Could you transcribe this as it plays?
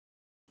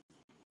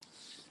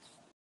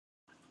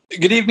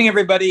Good evening,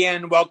 everybody,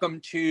 and welcome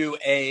to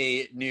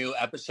a new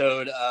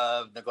episode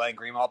of the Glenn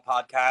Greenwald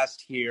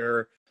podcast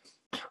here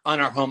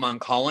on our home on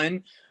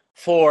Callin.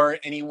 For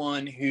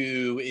anyone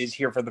who is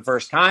here for the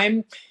first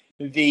time,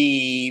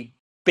 the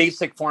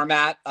basic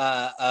format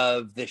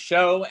of the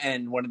show,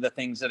 and one of the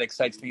things that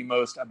excites me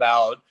most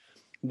about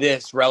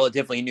this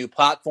relatively new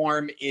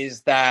platform,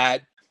 is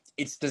that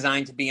it's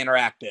designed to be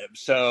interactive.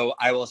 So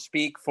I will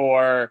speak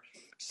for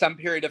some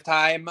period of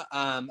time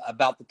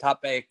about the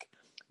topic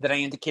that I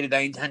indicated I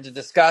intend to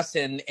discuss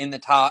in the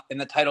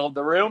title of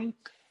the room.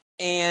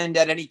 And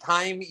at any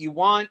time you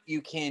want,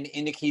 you can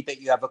indicate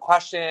that you have a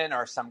question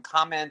or some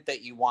comment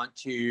that you want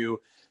to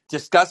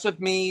discuss with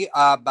me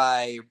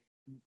by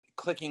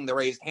clicking the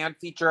raised hand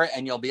feature,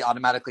 and you'll be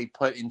automatically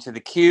put into the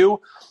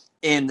queue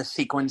in the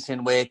sequence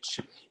in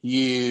which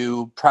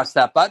you press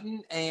that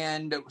button.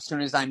 And as soon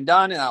as I'm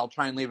done, and I'll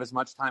try and leave as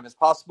much time as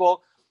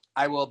possible,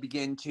 I will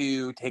begin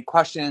to take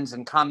questions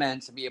and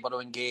comments and be able to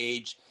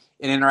engage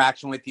in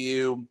interaction with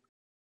you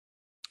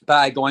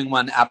by going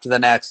one after the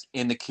next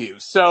in the queue.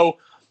 So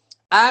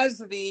as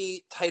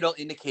the title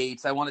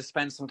indicates, I want to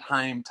spend some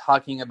time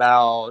talking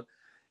about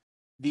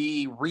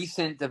the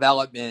recent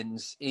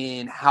developments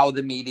in how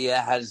the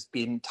media has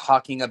been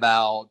talking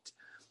about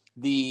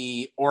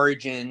the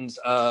origins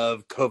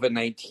of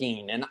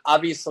COVID-19. And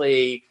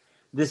obviously,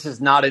 this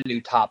is not a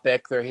new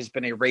topic. There has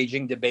been a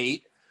raging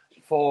debate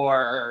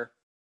for,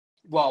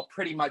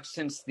 pretty much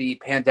since the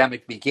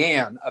pandemic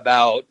began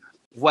about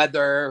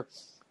whether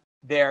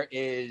there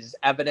is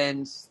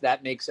evidence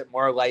that makes it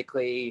more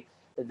likely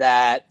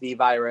that the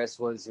virus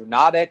was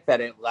zoonotic, that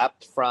it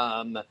leapt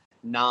from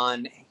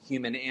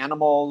non-human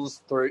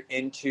animals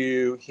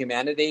into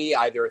humanity,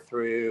 either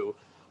through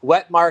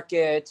wet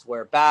markets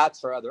where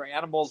bats or other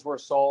animals were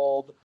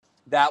sold.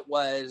 That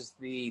was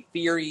the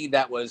theory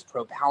that was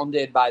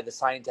propounded by the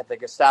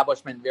scientific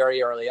establishment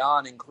very early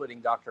on,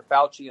 including Dr.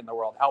 Fauci and the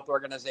World Health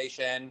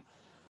Organization.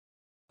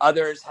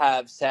 Others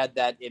have said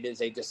that it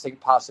is a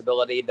distinct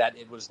possibility that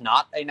it was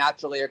not a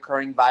naturally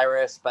occurring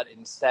virus, but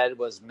instead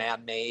was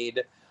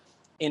man-made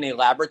in a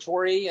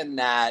laboratory, and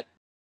that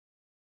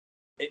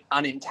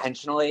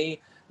unintentionally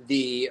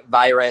the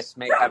virus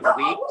may have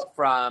leaked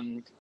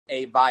from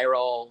a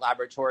viral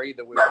laboratory,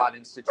 the Wuhan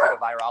Institute of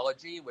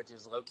Virology, which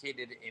is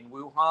located in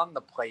Wuhan,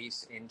 the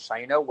place in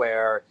China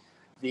where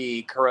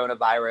the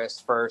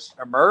coronavirus first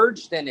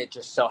emerged. And it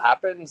just so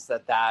happens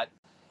that that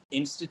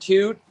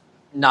institute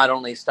not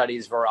only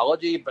studies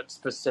virology, but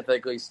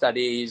specifically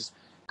studies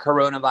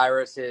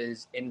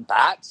coronaviruses in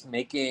bats,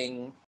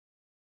 making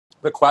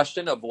the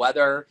question of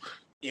whether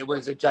it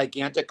was a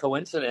gigantic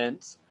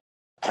coincidence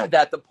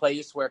that the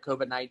place where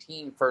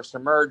COVID-19 first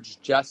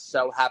emerged just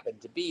so happened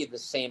to be the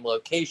same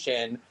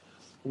location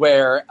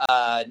where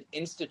an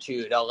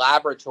institute, a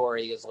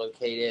laboratory is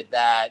located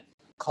that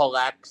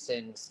collects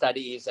and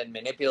studies and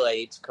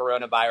manipulates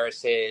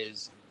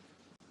coronaviruses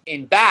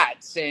in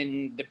bats.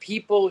 And the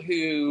people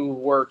who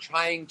were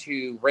trying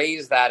to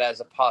raise that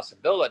as a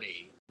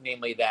possibility,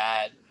 namely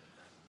that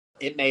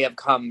it may have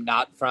come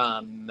not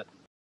from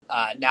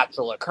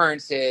natural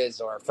occurrences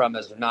or from a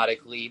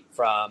zoonotic leap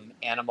from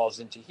animals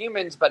into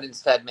humans, but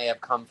instead may have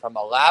come from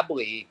a lab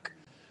leak,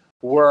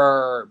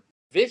 were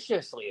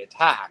viciously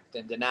attacked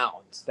and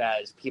denounced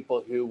as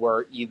people who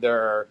were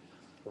either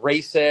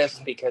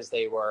racist because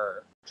they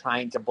were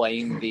trying to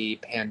blame the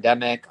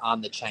pandemic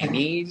on the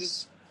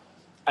Chinese,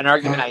 an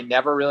argument I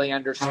never really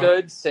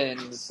understood,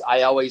 since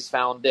I always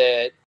found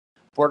it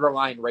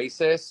borderline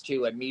racist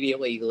to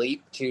immediately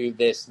leap to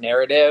this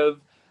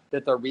narrative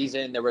that the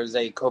reason there was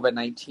a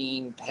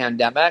COVID-19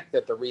 pandemic,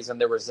 that the reason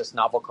there was this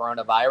novel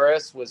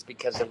coronavirus was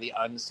because of the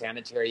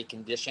unsanitary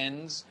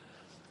conditions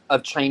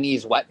of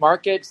Chinese wet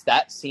markets.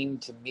 That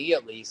seemed to me,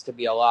 at least, to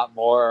be a lot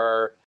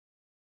more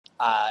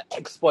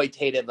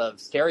exploitative of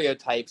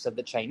stereotypes of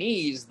the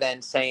Chinese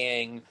than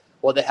saying,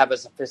 well, they have a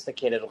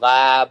sophisticated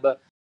lab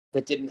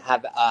that didn't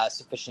have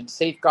sufficient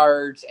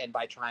safeguards, and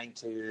by trying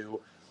to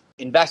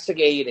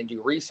investigate and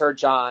do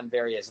research on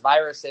various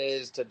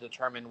viruses to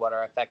determine what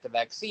are effective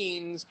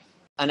vaccines,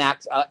 an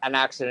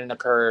accident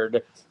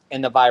occurred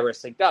and the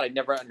virus leaked out. I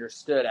never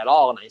understood at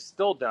all, and I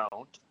still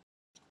don't,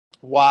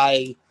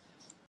 why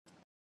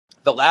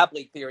the lab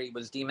leak theory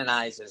was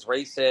demonized as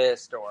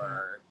racist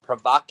or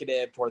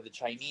provocative toward the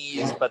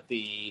Chinese, but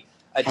the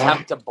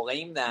attempt to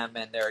blame them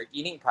and their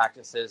eating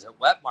practices at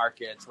wet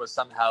markets was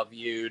somehow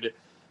viewed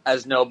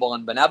as noble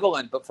and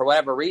benevolent. But for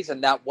whatever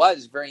reason, that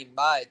was very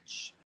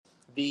much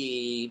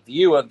the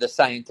view of the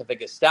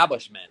scientific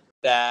establishment,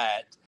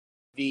 that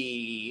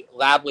the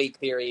lab leak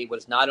theory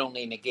was not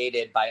only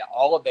negated by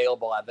all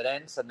available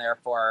evidence and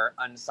therefore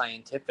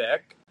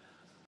unscientific,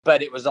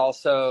 but it was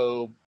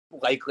also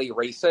likely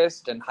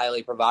racist and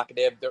highly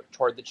provocative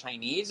toward the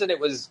Chinese, and it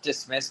was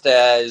dismissed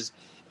as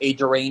a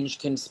deranged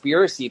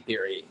conspiracy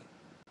theory.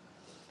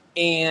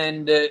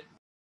 And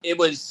it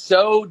was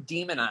so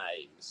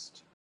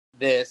demonized,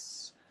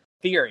 this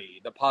theory,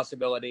 the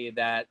possibility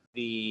that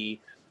the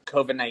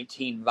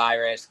COVID-19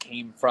 virus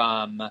came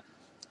from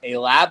a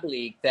lab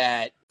leak,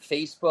 that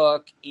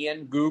Facebook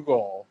and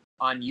Google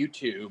on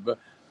YouTube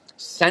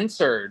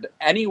censored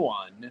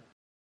anyone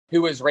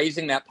who was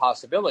raising that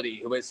possibility,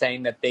 who was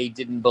saying that they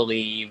didn't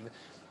believe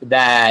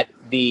that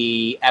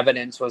the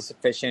evidence was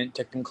sufficient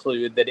to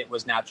conclude that it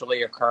was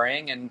naturally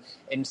occurring, and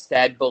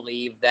instead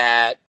believed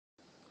that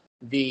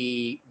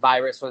the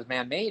virus was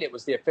man-made. It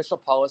was the official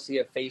policy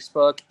of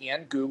Facebook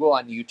and Google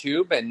on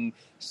YouTube, and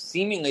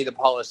seemingly the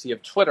policy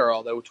of Twitter,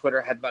 although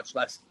Twitter had much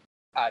less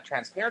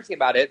transparency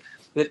about it,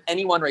 that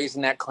anyone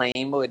raising that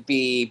claim would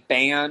be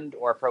banned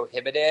or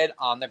prohibited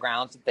on the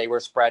grounds that they were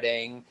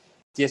spreading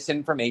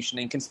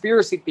disinformation and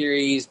conspiracy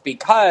theories,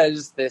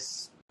 because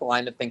this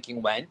line of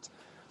thinking went,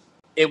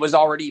 it was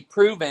already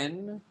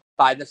proven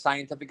by the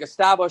scientific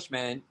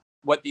establishment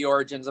what the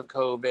origins of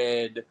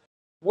COVID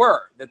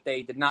were, that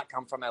they did not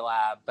come from a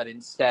lab, but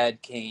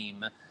instead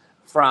came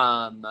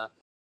from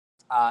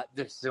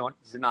the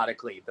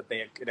zoonotic leap, that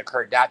it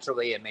occurred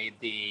naturally and made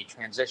the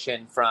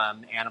transition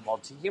from animal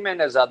to human,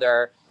 as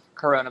other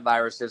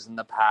coronaviruses in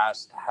the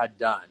past had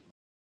done.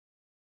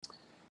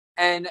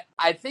 And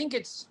I think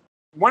it's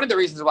one of the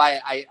reasons why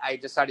I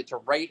decided to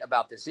write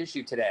about this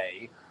issue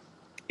today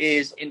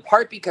is in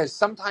part because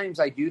sometimes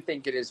I do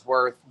think it is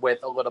worth, with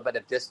a little bit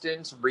of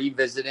distance,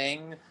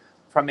 revisiting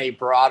from a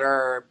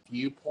broader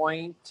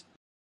viewpoint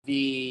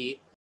the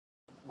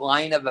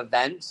line of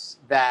events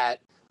that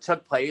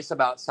took place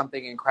about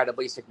something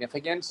incredibly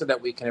significant, so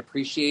that we can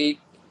appreciate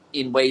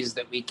in ways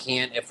that we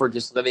can't if we're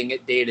just living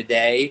it day to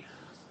day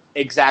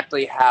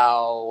exactly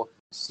how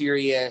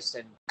serious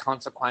and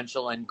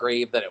consequential and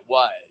grave that it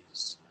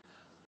was.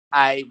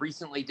 I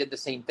recently did the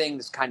same thing,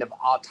 this kind of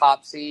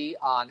autopsy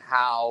on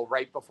how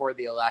right before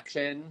the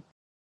election,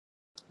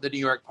 the New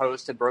York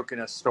Post had broken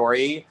a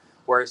story,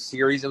 or a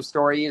series of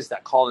stories,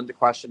 that call into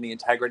question the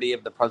integrity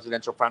of the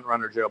presidential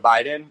frontrunner Joe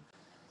Biden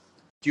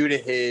due to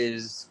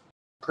his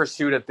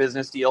pursuit of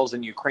business deals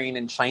in Ukraine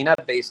and China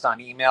based on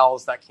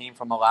emails that came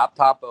from a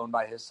laptop owned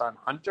by his son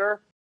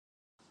Hunter.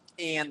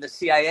 And the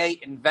CIA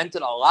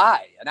invented a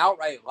lie, an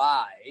outright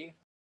lie,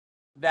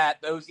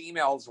 that those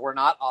emails were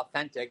not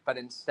authentic, but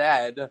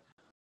instead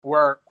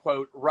were,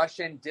 quote,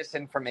 Russian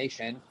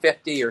disinformation.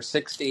 50 or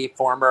 60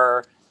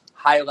 former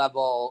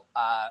high-level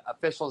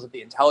officials of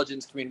the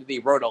intelligence community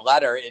wrote a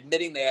letter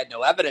admitting they had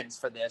no evidence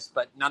for this,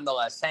 but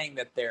nonetheless saying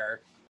that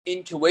their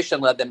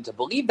intuition led them to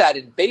believe that,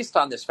 and based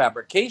on this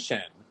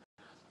fabrication,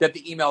 that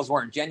the emails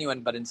weren't genuine,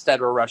 but instead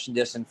were Russian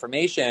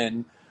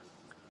disinformation,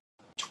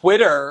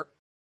 Twitter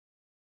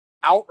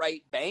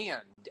outright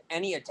banned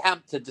any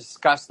attempt to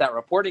discuss that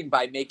reporting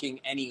by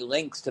making any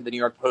links to the New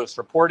York Post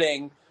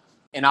reporting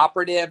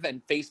inoperative,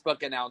 and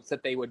Facebook announced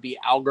that they would be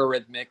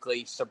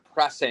algorithmically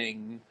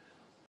suppressing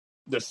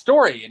the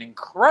story, an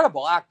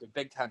incredible act of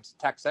big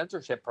tech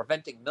censorship,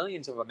 preventing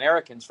millions of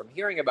Americans from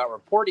hearing about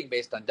reporting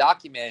based on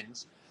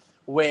documents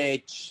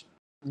which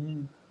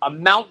a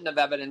mountain of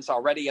evidence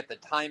already at the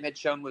time had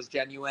shown was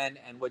genuine,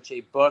 and which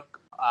a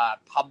book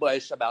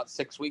published about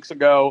 6 weeks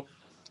ago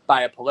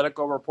by a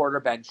political reporter,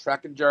 Ben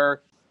Schreckinger,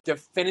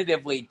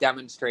 definitively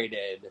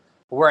demonstrated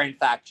were in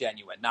fact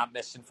genuine, not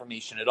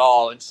misinformation at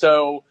all. And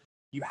so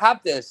you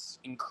have this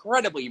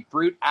incredibly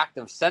brute act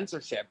of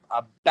censorship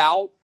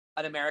about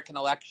an American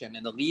election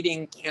and the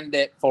leading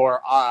candidate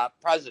for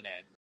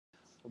president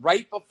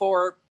right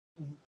before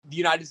the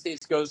United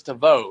States goes to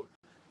vote,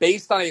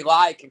 based on a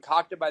lie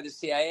concocted by the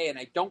CIA. And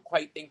I don't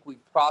quite think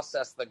we've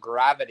processed the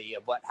gravity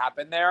of what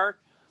happened there,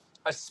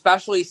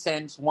 especially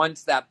since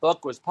once that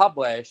book was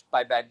published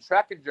by Ben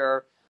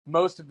Schreckinger,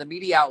 most of the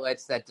media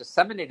outlets that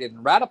disseminated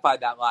and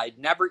ratified that lie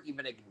never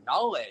even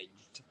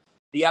acknowledged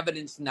the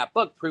evidence in that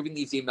book proving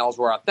these emails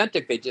were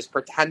authentic. They just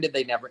pretended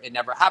it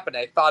never happened.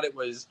 I thought it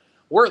was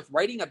worth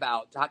writing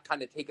about, to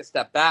kind of take a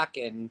step back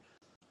and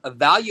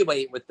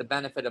evaluate, with the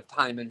benefit of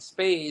time and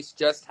space,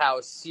 just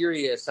how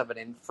serious of an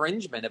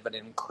infringement, of an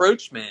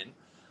encroachment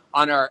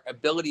on our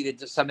ability to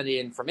disseminate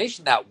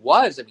information that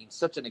was. I mean,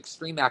 such an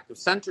extreme act of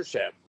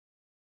censorship.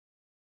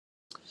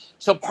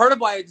 So part of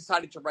why I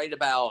decided to write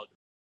about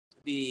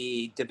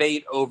the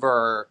debate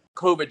over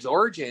COVID's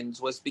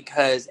origins was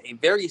because a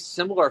very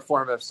similar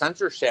form of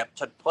censorship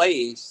took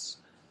place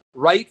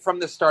right from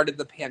the start of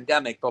the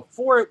pandemic,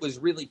 before it was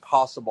really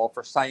possible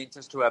for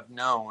scientists to have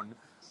known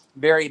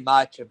very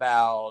much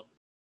about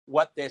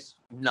what this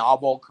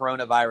novel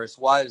coronavirus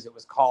was. It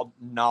was called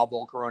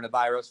novel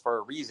coronavirus for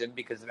a reason,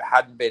 because it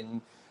hadn't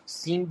been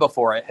seen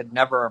before. It had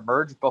never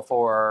emerged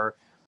before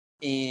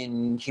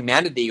in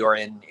humanity or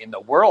in the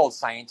world.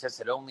 Scientists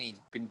had only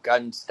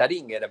begun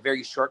studying it a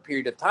very short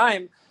period of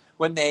time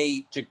when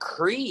they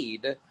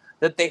decreed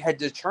that they had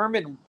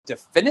determined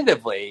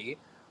definitively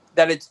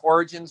that its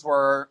origins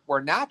were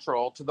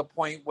natural, to the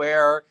point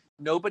where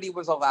nobody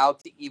was allowed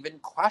to even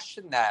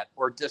question that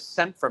or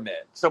dissent from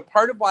it. So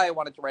part of why I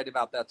wanted to write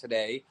about that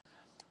today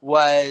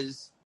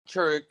was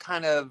to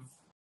kind of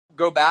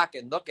go back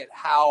and look at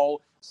how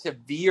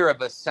severe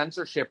of a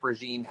censorship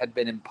regime had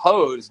been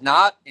imposed,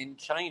 not in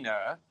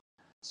China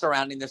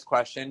surrounding this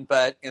question,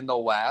 but in the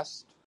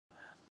West.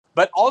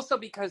 But also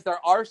because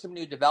there are some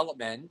new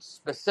developments,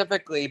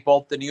 specifically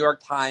both the New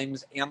York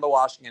Times and the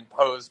Washington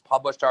Post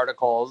published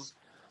articles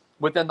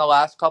within the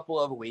last couple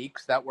of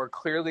weeks that were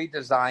clearly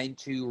designed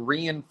to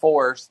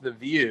reinforce the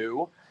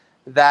view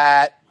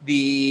that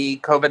the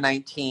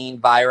COVID-19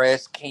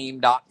 virus came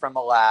not from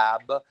a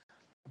lab,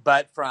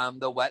 but from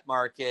the wet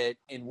market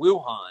in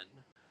Wuhan.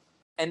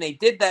 And they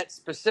did that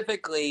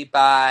specifically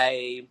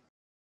by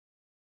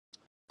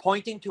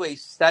pointing to a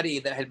study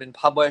that had been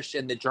published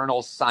in the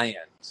journal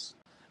Science.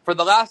 For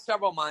the last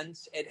several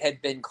months, it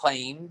had been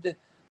claimed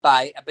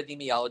by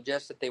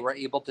epidemiologists that they were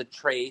able to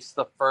trace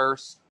the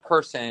first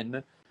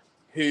person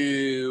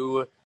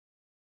who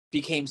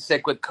became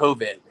sick with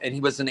COVID. And he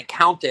was an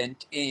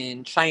accountant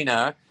in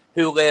China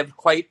who lived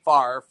quite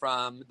far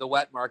from the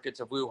wet markets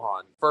of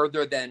Wuhan,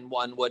 further than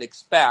one would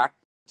expect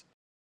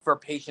for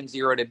patient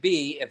zero to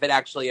be if it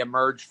actually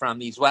emerged from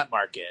these wet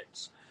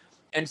markets.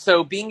 And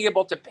so being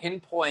able to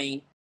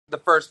pinpoint the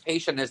first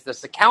patient as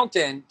this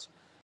accountant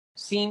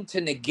seemed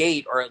to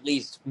negate or at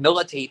least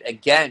militate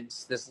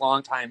against this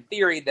long-time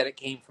theory that it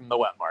came from the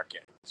wet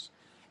markets.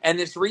 And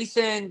this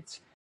recent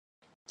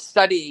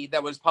study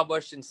that was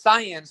published in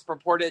Science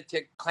purported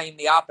to claim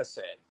the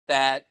opposite,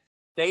 that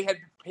they had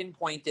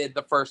pinpointed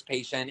the first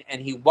patient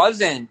and he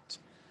wasn't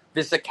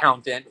this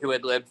accountant who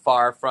had lived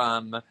far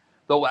from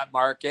the wet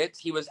markets.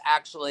 He was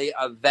actually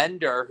a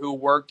vendor who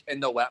worked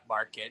in the wet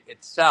market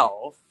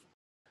itself,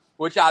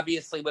 which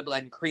obviously would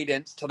lend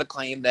credence to the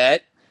claim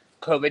that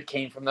COVID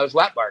came from those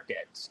wet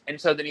markets. And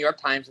so the New York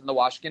Times and the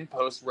Washington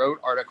Post wrote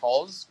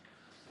articles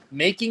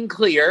making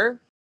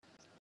clear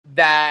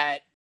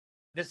that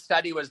this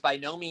study was by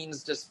no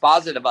means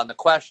dispositive on the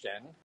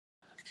question,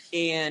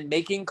 and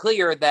making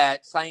clear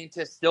that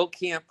scientists still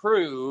can't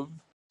prove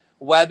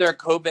whether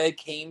COVID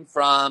came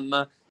from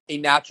a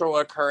natural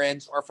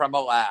occurrence or from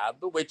a lab,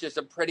 which is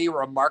a pretty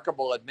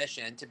remarkable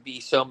admission to be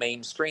so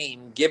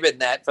mainstream, given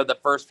that for the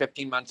first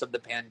 15 months of the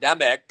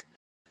pandemic,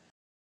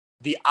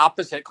 the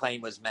opposite claim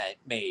was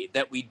made,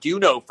 that we do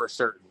know for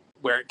certain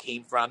where it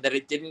came from, that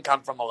it didn't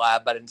come from a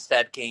lab, but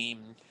instead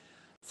came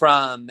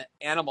from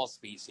animal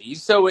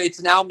species. So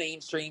it's now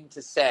mainstream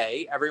to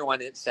say,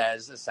 everyone it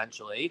says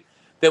essentially,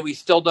 that we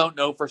still don't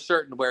know for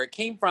certain where it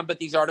came from, but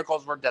these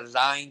articles were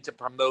designed to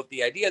promote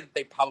the idea that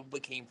they probably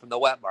came from the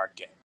wet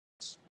market.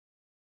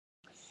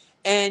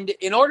 And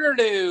in order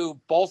to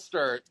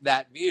bolster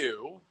that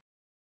view,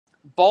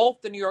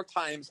 both the New York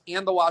Times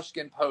and the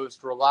Washington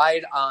Post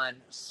relied on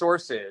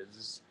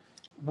sources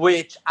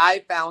which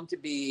I found to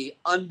be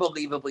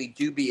unbelievably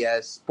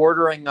dubious,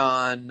 bordering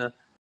on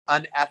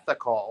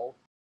unethical,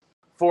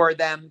 for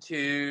them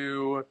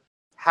to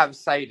have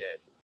cited.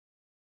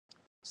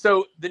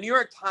 So the New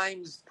York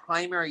Times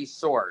primary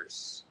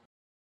source,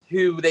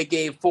 who they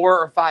gave 4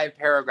 or 5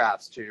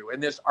 paragraphs to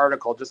in this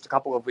article just a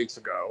couple of weeks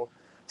ago,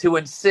 to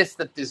insist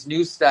that this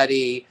new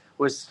study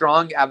was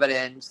strong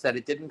evidence that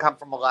it didn't come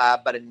from a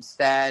lab, but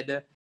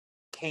instead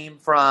came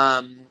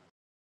from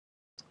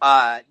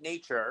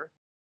nature,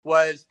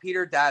 was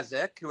Peter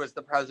Daszak, who was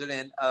the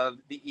president of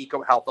the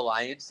EcoHealth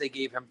Alliance. They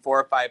gave him 4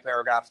 or 5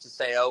 paragraphs to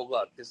say, oh,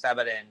 look, this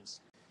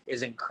evidence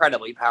is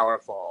incredibly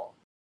powerful,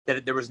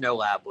 that there was no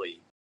lab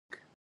leak.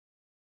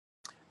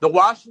 The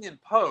Washington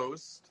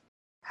Post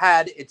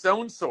had its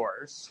own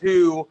source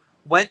who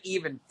went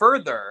even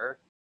further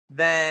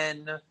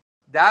than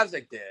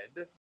Daszak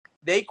did.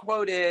 They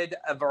quoted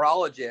a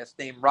virologist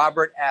named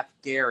Robert F.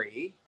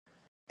 Gary,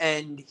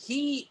 and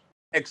he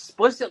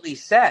explicitly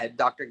said,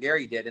 Dr.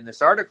 Gary did in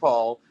this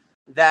article,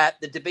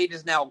 that the debate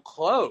is now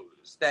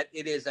closed, that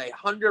it is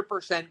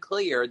 100%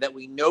 clear that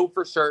we know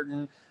for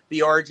certain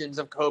the origins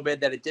of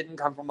COVID, that it didn't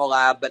come from a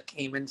lab, but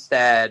came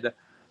instead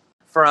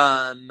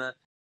from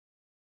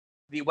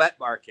the wet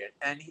market.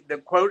 And the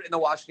quote in the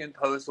Washington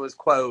Post was,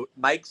 quote,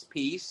 Mike's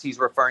piece, he's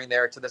referring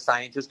there to the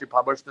scientist who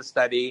published the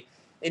study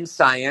in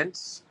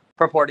Science,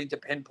 purporting to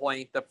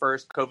pinpoint the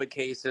first COVID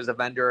case as a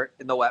vendor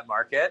in the wet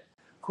market,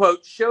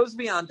 quote, shows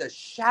beyond a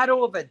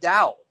shadow of a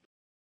doubt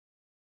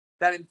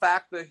that in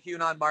fact the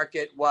Hunan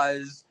market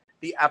was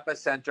the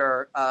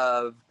epicenter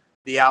of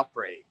the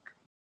outbreak.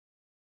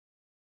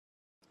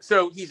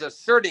 So he's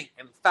asserting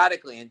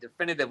emphatically and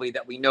definitively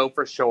that we know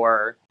for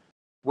sure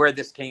where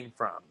this came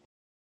from.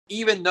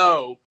 Even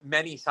though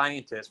many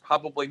scientists,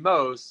 probably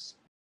most,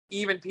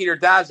 even Peter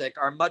Daszak,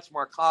 are much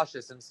more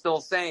cautious and still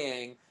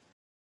saying,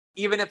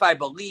 even if I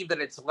believe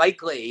that it's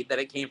likely that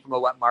it came from a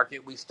wet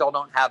market, we still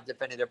don't have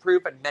definitive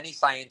proof. And many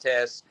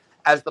scientists,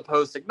 as the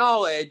Post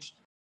acknowledged,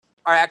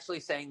 are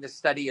actually saying this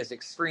study is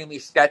extremely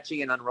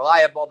sketchy and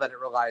unreliable, that it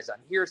relies on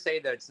hearsay,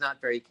 that it's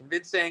not very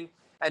convincing.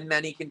 And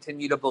many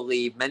continue to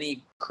believe,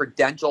 many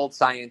credentialed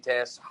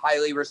scientists,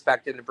 highly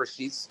respected and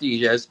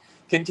prestigious,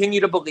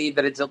 continue to believe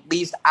that it's at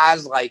least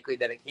as likely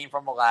that it came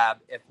from a lab,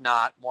 if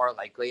not more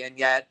likely. And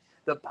yet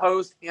the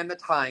Post and the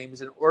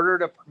Times, in order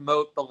to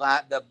promote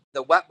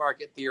the wet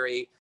market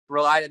theory,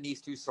 relied on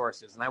these 2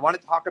 sources. And I want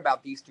to talk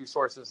about these 2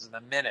 sources in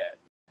a minute.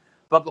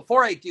 But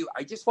before I do,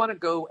 I just want to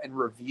go and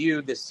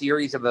review the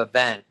series of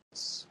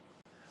events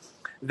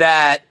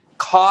that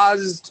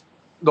caused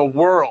the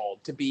world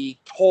to be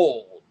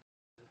told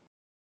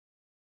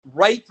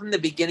right from the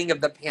beginning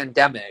of the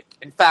pandemic.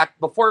 In fact,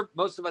 before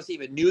most of us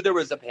even knew there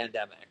was a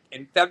pandemic,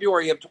 in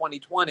February of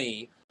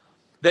 2020,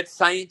 that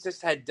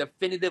scientists had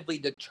definitively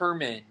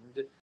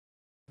determined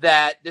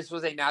that this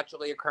was a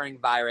naturally occurring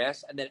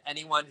virus and that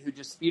anyone who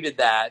disputed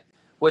that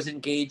was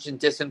engaged in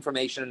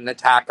disinformation and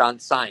attack on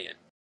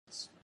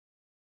science.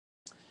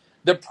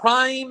 The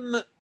prime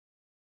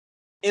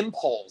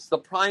impulse, the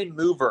prime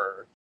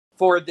mover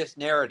for this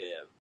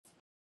narrative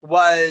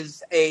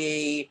was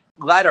a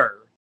letter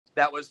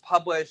that was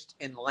published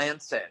in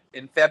Lancet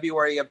in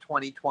February of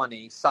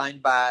 2020,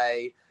 signed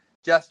by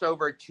just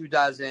over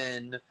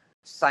 24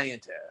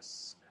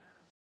 scientists.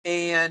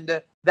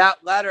 And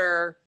that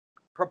letter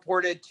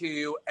purported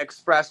to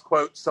express,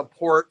 quote,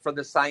 support for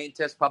the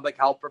scientists, public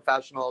health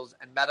professionals,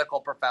 and medical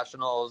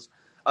professionals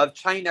of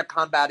China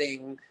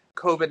combating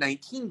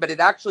COVID-19, but it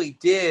actually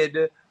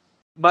did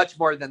much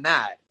more than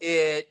that.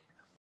 It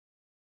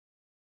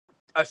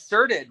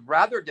asserted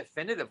rather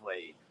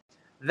definitively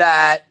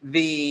that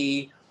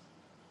the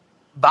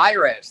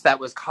virus that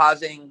was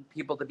causing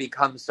people to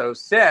become so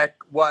sick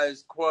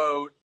was,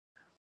 quote,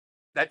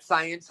 that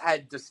science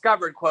had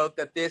discovered, quote,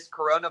 that this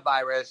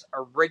coronavirus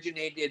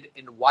originated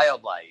in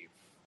wildlife.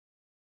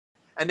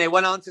 And they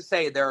went on to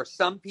say there are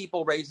some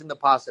people raising the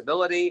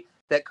possibility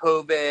that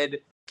COVID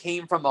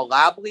came from a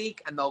lab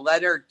leak, and the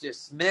letter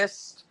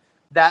dismissed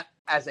that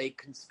as a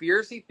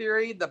conspiracy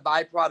theory, the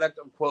byproduct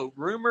of, quote,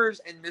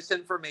 rumors and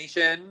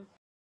misinformation,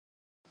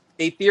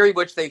 a theory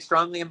which they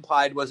strongly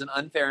implied was an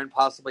unfair and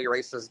possibly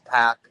racist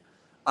attack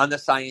on the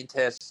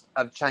scientists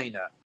of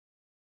China.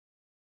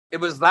 It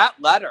was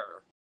that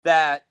letter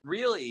that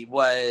really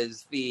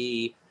was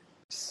the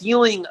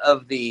sealing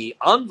of the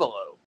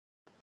envelope,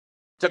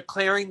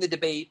 declaring the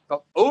debate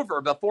over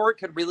before it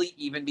could really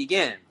even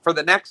begin. For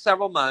the next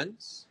several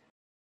months,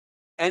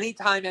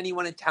 anytime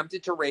anyone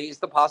attempted to raise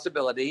the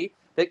possibility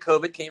that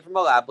COVID came from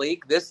a lab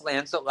leak, this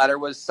Lancet letter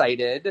was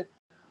cited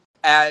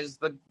as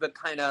the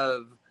kind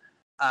of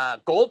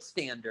gold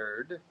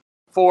standard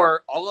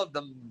for all of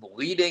the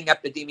leading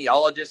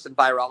epidemiologists and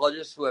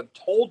virologists who have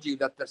told you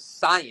that the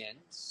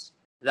science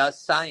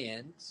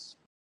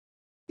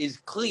is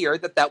clear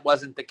that that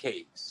wasn't the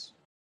case.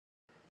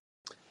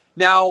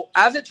 Now,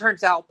 as it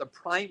turns out, the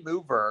prime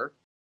mover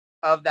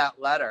of that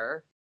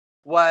letter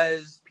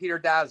was Peter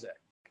Daszak.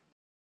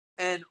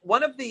 And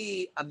one of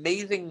the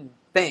amazing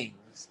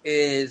things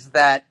is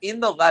that in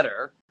the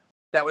letter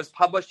that was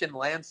published in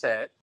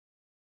Lancet,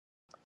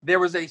 there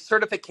was a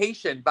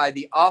certification by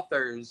the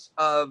authors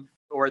of,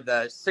 or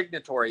the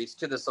signatories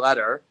to this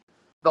letter,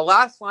 the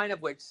last line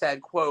of which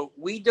said, quote,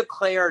 we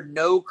declare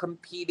no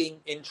competing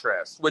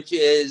interest, which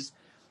is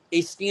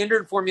a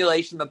standard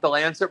formulation that the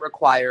Lancet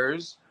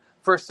requires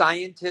for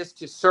scientists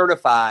to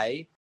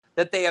certify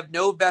that they have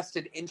no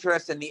vested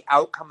interest in the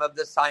outcome of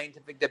the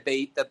scientific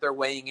debate that they're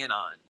weighing in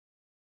on.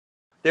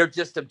 They're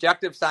just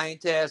objective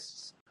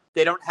scientists.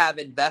 They don't have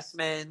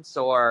investments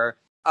or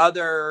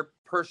other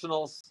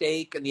personal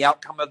stake in the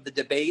outcome of the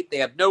debate. They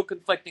have no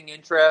conflicting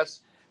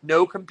interests,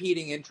 no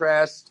competing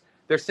interests.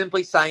 They're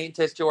simply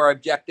scientists who are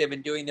objective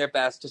and doing their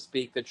best to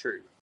speak the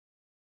truth.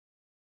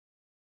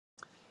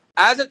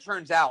 As it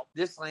turns out,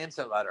 this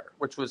Lancet letter,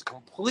 which was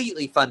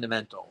completely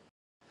fundamental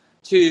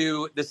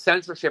to the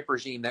censorship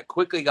regime that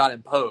quickly got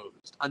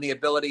imposed on the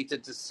ability to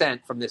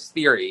dissent from this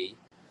theory,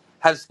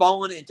 has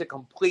fallen into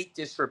complete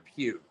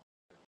disrepute.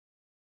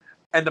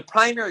 And the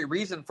primary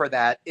reason for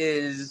that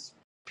is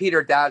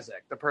Peter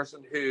Daszak, the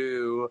person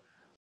who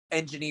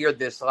engineered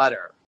this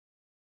letter.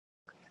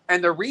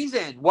 And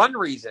one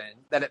reason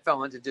that it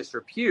fell into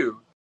disrepute,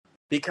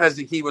 because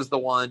he was the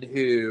one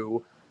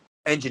who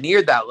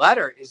engineered that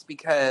letter, is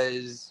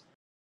because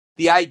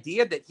the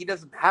idea that he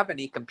doesn't have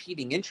any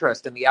competing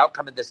interest in the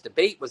outcome of this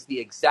debate was the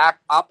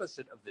exact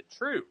opposite of the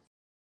truth.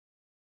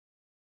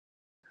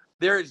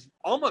 There is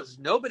almost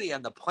nobody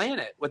on the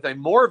planet with a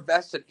more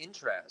vested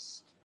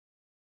interest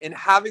in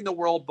having the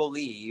world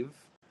believe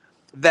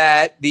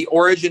that the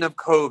origin of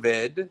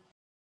COVID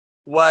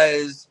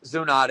was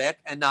zoonotic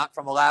and not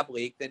from a lab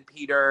leak than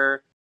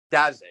Peter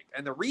Daszak.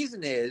 And the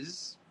reason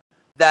is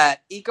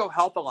that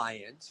EcoHealth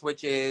Alliance,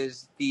 which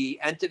is the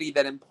entity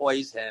that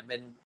employs him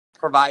and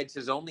provides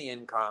his only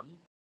income,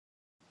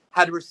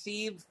 had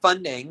received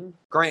funding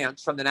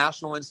grants from the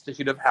National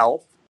Institute of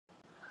Health,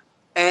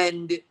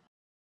 and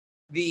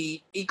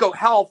the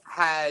EcoHealth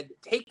had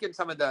taken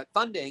some of that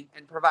funding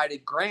and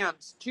provided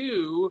grants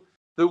to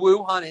the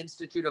Wuhan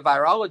Institute of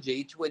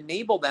Virology to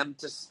enable them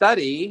to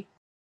study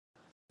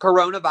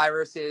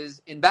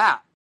coronaviruses in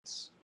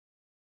bats.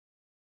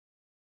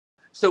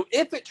 So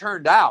if it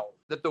turned out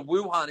that the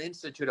Wuhan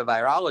Institute of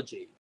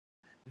Virology,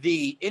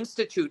 the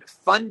institute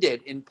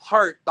funded in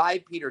part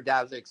by Peter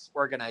Daszak's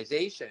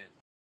organization,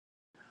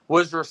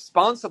 was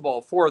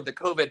responsible for the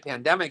COVID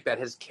pandemic that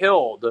has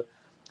killed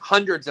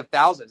hundreds of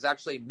thousands,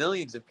 actually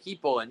millions of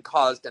people, and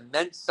caused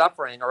immense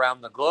suffering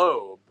around the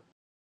globe,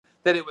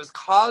 that it was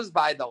caused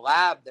by the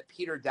lab that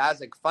Peter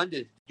Daszak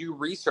funded to do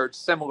research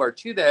similar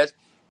to this,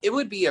 it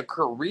would be a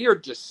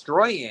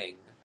career-destroying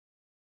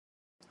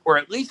or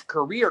at least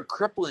career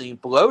crippling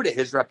blow to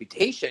his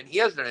reputation. He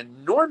has an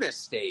enormous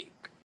stake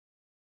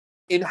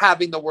in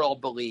having the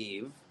world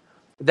believe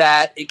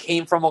that it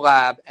came from a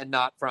lab and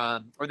not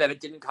from, or that it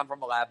didn't come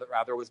from a lab, but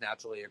rather was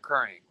naturally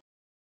occurring.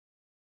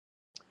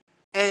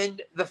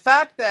 And the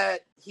fact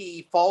that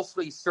he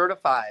falsely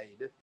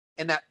certified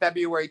in that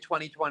February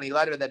 2020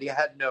 letter that he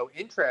had no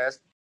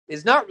interest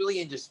is not really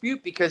in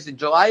dispute, because in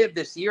July of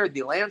this year,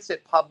 The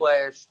Lancet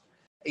published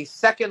a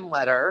second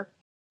letter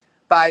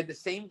by the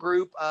same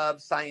group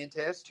of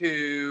scientists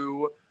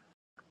who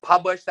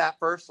published that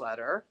first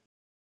letter.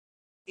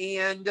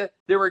 And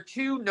there were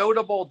two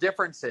notable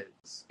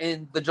differences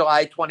in the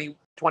July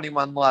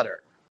 2021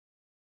 letter.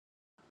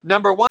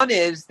 Number one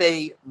is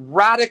they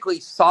radically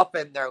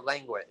softened their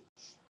language,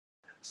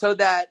 so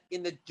that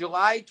in the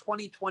July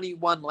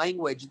 2021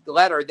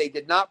 letter, they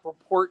did not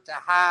purport to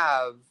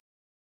have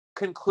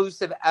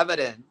conclusive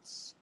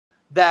evidence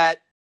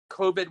that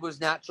COVID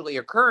was naturally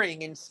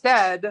occurring.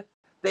 Instead,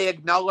 they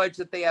acknowledged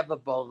that they have a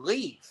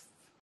belief,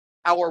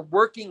 our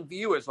working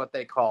view is what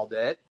they called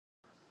it,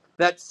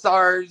 that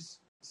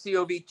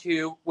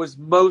SARS-CoV-2 was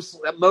most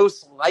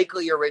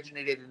likely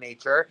originated in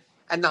nature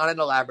and not in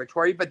a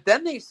laboratory. But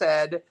then they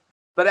said,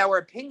 but our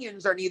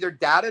opinions are neither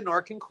data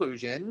nor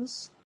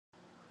conclusions.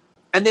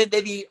 And then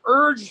they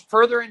urged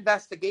further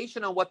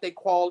investigation on what they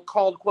called,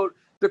 quote,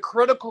 the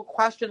critical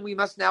question we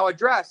must now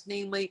address,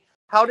 namely,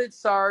 how did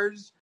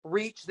SARS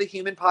reach the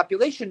human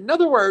population? In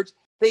other words,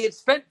 they had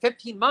spent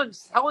 15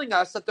 months telling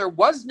us that there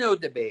was no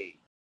debate.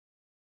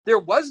 There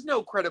was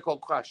no critical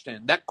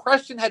question. That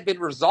question had been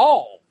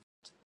resolved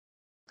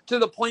to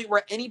the point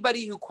where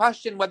anybody who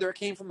questioned whether it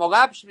came from a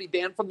lab should be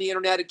banned from the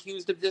internet,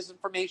 accused of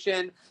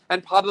disinformation,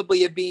 and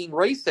probably of being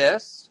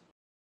racist.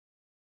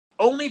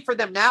 Only for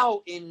them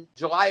now, in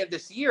July of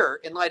this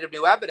year, in light of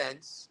new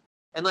evidence,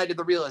 in light of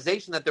the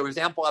realization that there was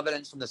ample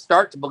evidence from the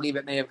start to believe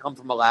it may have come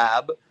from a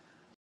lab,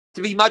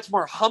 to be much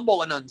more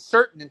humble and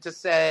uncertain and to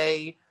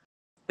say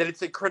that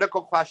it's a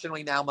critical question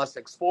we now must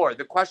explore.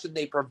 The question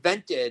they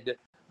prevented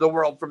the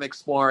world from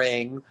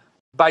exploring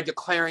by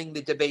declaring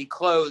the debate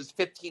closed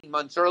 15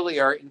 months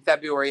earlier in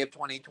February of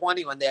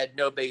 2020, when they had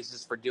no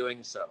basis for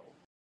doing so.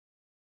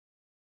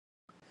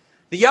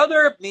 The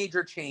other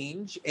major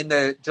change in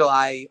the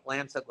July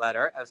Lancet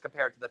letter, as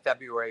compared to the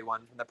February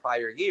one from the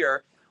prior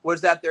year,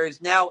 was that there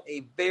is now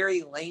a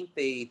very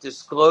lengthy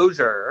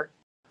disclosure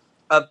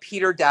of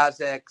Peter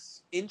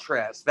Daszak's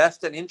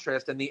vested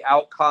interest in the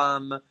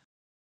outcome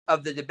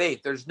of the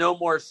debate. There's no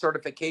more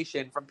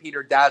certification from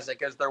Peter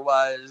Daszak, as there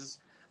was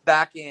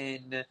back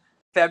in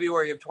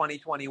February of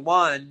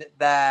 2021,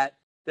 that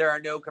there are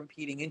no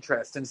competing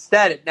interests.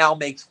 Instead, it now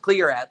makes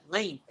clear at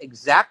length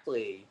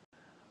exactly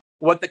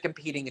what the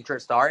competing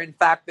interests are. In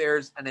fact,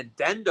 there's an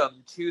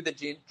addendum to the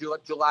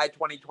July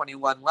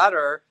 2021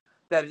 letter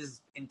that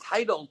is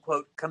entitled,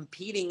 quote,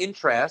 Competing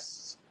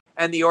Interests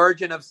and the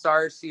Origin of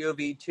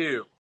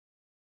SARS-CoV-2.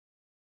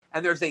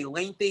 And there's a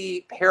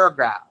lengthy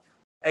paragraph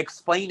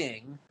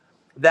explaining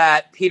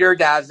that Peter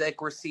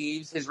Daszak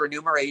receives his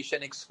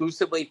remuneration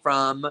exclusively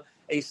from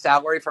a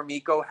salary from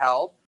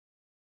EcoHealth,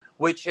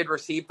 which had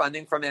received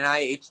funding from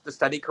NIH to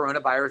study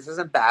coronaviruses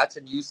in bats,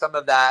 and used some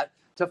of that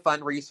to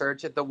fund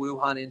research at the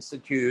Wuhan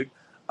Institute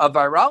of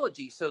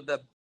Virology. So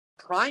the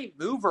prime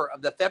mover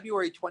of the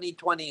February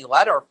 2020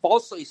 letter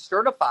falsely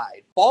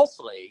certified,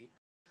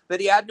 that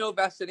he had no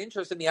vested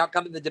interest in the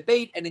outcome of the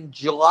debate. And in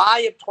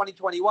July of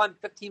 2021,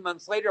 15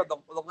 months later,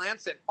 the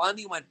Lancet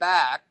finally went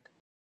back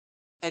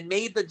and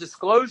made the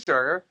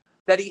disclosure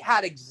that he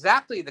had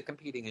exactly the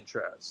competing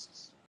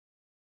interests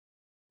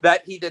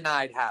that he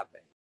denied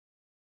having.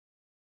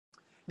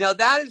 Now,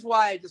 that is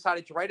why I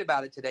decided to write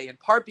about it today, in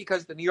part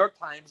because the New York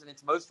Times, in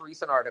its most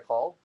recent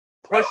article,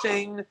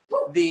 pushing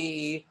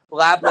the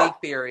lab leak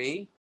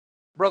theory,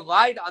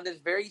 relied on this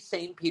very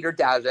same Peter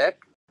Daszak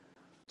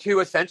to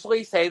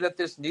essentially say that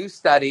this new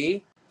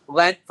study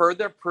lent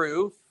further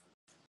proof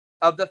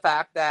of the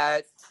fact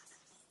that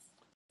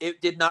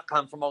it did not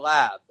come from a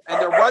lab.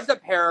 And there was a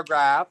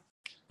paragraph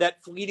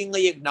that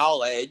fleetingly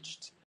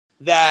acknowledged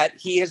that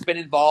he has been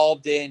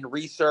involved in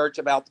research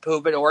about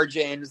COVID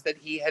origins, that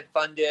he had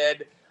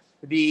funded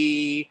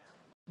the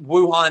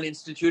Wuhan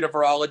Institute of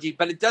Virology,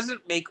 but it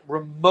doesn't make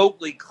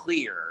remotely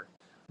clear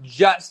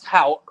just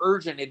how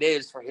urgent it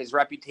is for his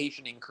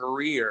reputation and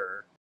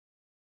career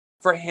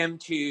for him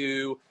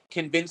to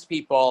convince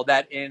people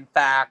that, in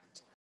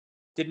fact,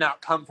 did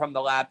not come from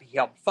the lab he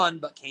helped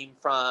fund, but came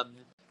from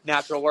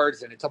natural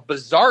origin. It's a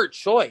bizarre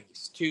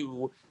choice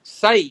to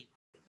cite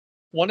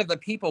one of the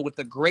people with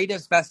the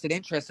greatest vested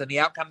interest in the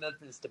outcome of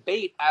this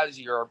debate as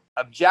your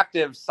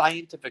objective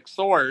scientific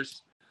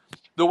source,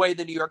 the way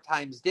the New York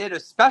Times did,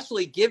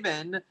 especially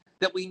given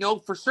that we know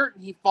for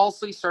certain he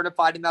falsely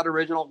certified in that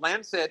original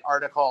Lancet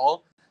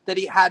article that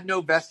he had no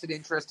vested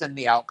interest in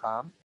the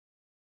outcome.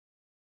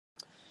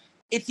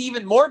 It's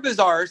even more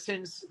bizarre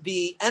since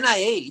the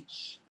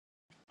NIH,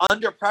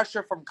 under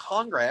pressure from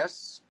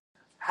Congress,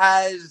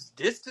 has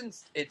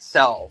distanced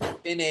itself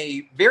in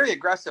a very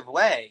aggressive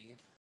way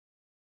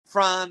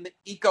from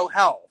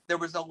EcoHealth. There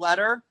was a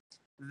letter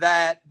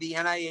that the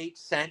NIH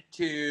sent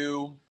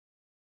to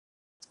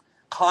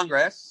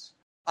Congress,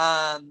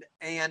 and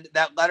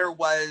that letter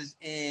was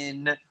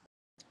in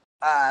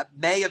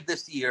May of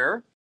this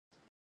year,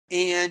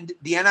 and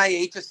the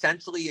NIH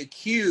essentially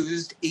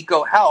accused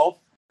EcoHealth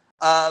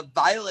of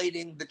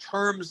violating the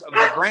terms of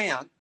the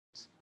grant.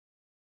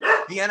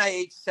 The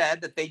NIH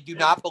said that they do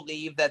not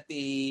believe that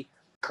the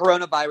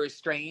coronavirus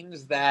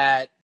strains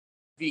that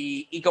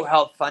the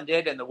EcoHealth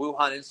funded and the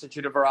Wuhan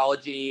Institute of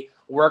Virology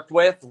worked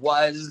with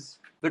was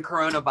the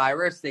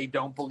coronavirus. They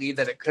don't believe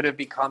that it could have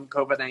become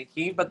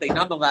COVID-19, but they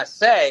nonetheless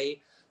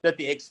say that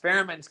the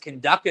experiments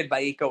conducted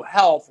by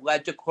EcoHealth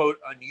led to, quote,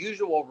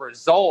 unusual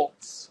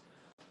results,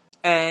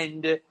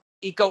 and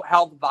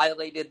EcoHealth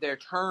violated their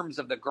terms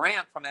of the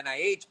grant from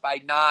NIH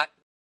by not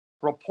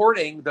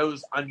reporting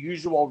those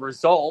unusual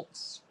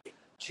results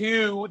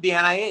to the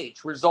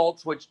NIH,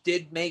 results which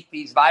did make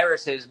these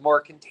viruses more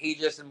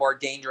contagious and more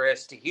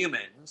dangerous to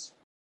humans.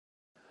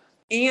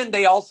 And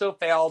they also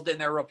failed in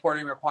their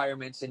reporting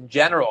requirements in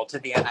general to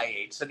the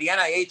NIH. So the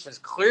NIH has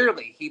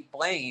clearly heaped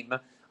blame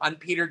on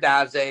Peter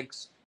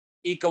Daszak's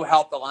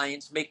EcoHealth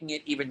Alliance, making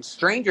it even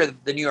stranger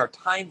that the New York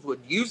Times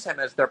would use him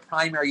as their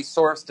primary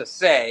source to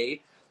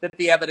say that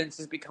the evidence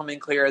is becoming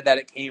clear that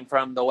it came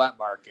from the wet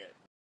market.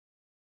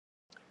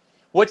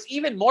 What's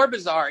even more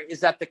bizarre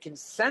is that the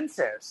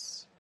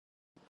consensus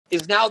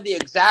is now the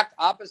exact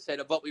opposite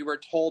of what we were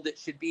told it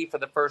should be for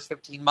the first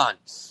 15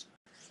 months.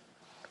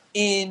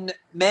 In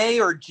May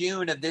or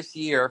June of this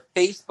year,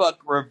 Facebook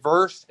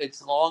reversed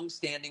its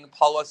long-standing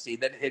policy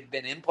that it had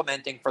been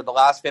implementing for the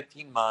last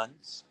 15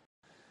 months,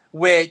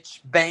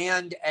 which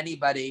banned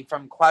anybody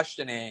from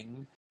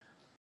questioning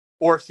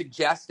or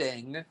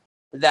suggesting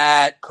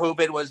that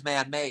COVID was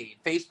man-made.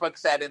 Facebook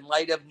said, in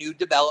light of new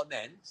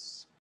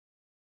developments,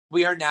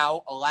 we are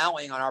now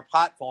allowing on our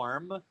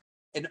platform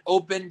an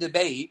open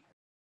debate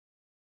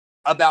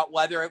about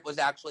whether it was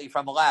actually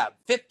from a lab.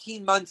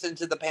 15 months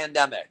into the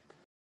pandemic,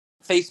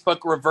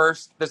 Facebook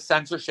reversed the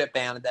censorship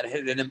ban that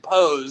had been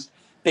imposed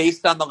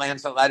based on the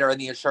Lancet letter and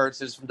the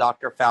assurances from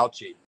Dr.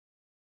 Fauci.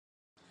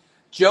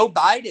 Joe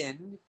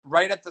Biden,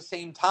 right at the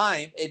same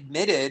time,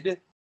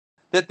 admitted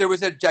that there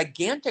was a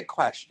gigantic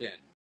question,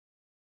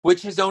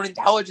 which his own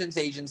intelligence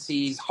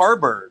agencies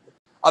harbored,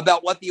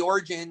 about what the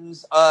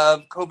origins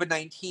of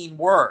COVID-19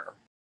 were.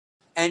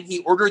 And he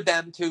ordered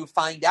them to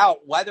find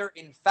out whether,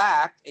 in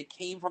fact, it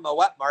came from a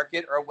wet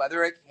market or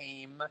whether it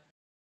came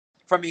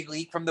from a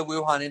leak from the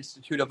Wuhan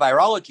Institute of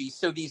Virology.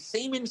 So these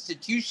same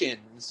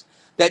institutions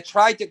that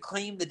tried to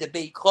claim the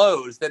debate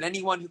closed, that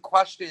anyone who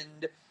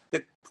questioned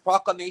the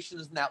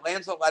proclamations in that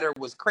Lancet letter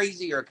was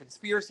crazy or a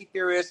conspiracy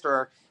theorist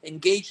or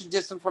engaged in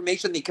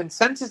disinformation, the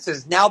consensus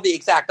is now the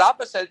exact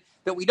opposite,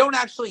 that we don't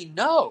actually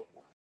know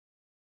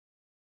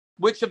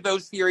which of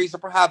those theories, or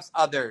perhaps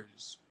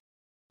others,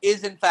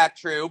 is in fact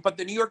true. But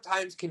the New York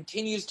Times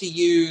continues to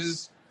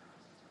use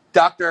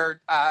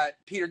Dr.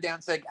 Peter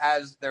Daszak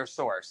as their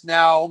source.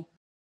 Now,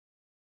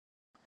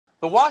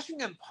 the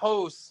Washington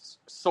Post's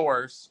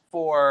source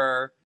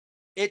for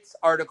its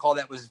article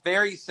that was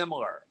very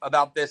similar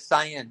about this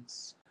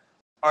science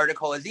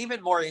article is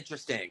even more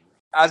interesting.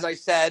 As I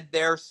said,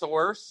 their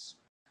source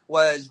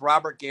was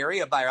Robert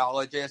Gary, a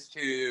virologist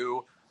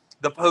who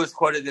the Post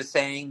quoted as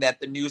saying that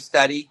the new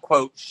study,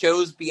 quote,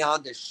 shows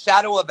beyond a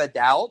shadow of a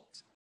doubt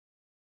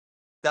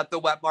that the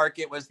wet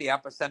market was the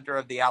epicenter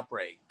of the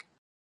outbreak.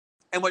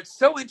 And what's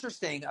so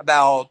interesting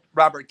about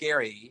Robert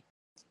Gary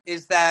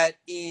is that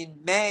in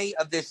May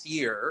of this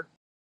year,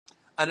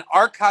 an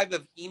archive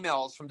of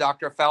emails from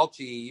Dr.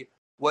 Fauci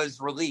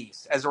was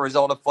released as a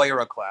result of FOIA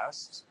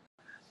requests.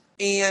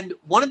 And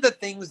one of the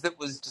things that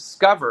was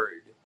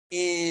discovered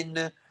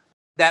in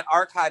that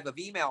archive of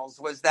emails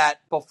was that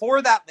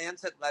before that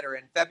Lancet letter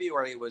in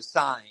February was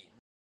signed,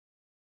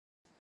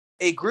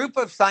 a group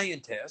of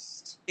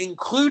scientists,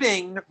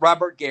 including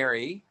Robert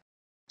Gary,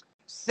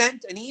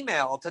 sent an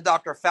email to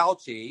Dr.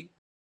 Fauci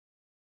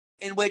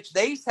in which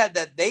they said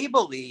that they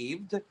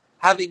believed,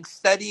 having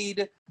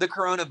studied the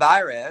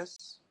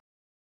coronavirus,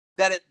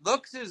 that it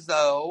looks as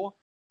though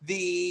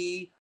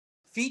the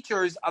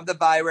features of the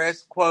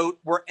virus, quote,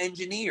 were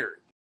engineered.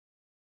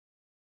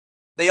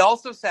 They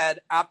also said,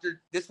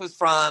 after this was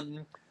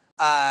from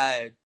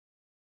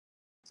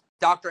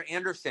Dr.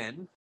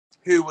 Anderson,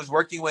 who was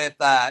working with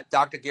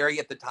Dr. Gary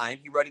at the time,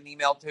 he wrote an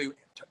email to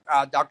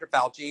Dr.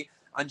 Fauci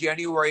on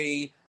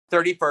January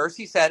 31st.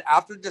 He said,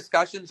 after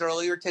discussions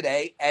earlier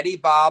today, Eddie,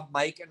 Bob,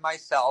 Mike, and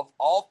myself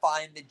all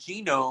find the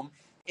genome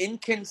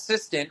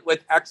inconsistent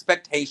with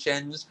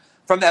expectations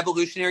from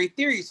evolutionary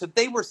theory. So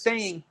they were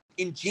saying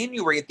in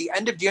January, at the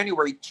end of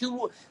January,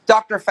 to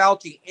Dr.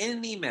 Fauci in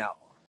an email,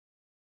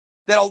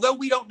 that although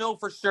we don't know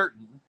for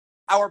certain,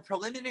 our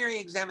preliminary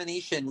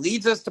examination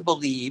leads us to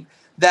believe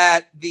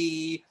that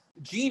the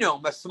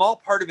genome, a small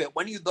part of it,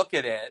 when you look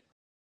at it,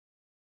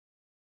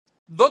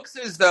 looks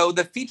as though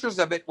the features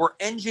of it were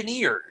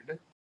engineered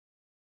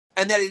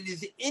and that it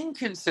is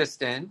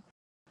inconsistent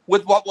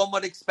with what one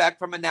would expect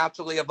from a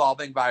naturally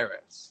evolving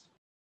virus.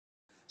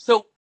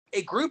 So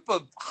a group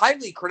of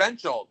highly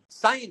credentialed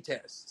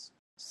scientists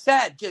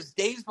said just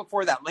days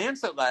before that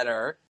Lancet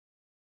letter,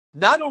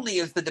 not only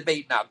is the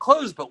debate not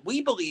closed, but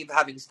we believe,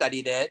 having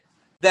studied it,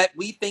 that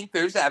we think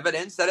there's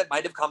evidence that it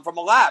might have come from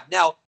a lab.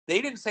 Now,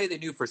 they didn't say they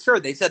knew for sure.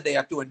 They said they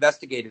have to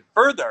investigate it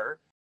further.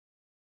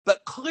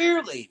 But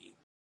clearly,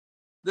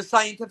 the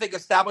scientific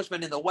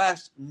establishment in the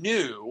West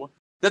knew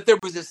that there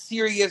was a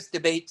serious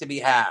debate to be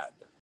had.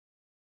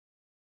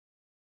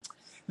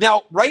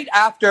 Now, right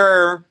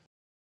after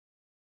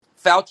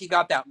Fauci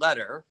got that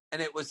letter,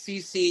 and it was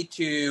CC'd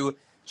to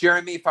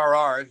Jeremy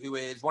Farrar, who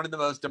is one of the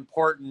most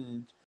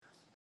important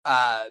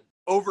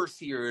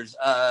overseers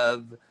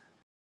of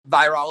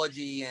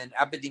virology and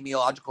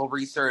epidemiological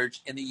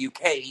research in the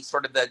UK. He's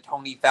sort of the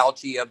Tony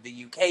Fauci of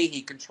the UK.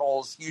 He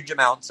controls huge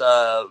amounts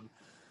of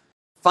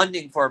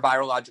funding for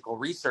virological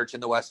research in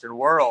the Western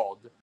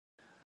world.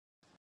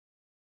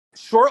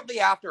 Shortly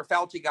after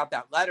Fauci got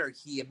that letter,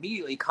 he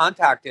immediately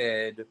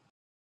contacted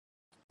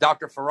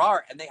Dr.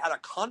 Farrar, and they had a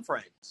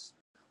conference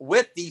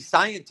with these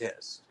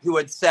scientists who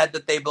had said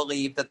that they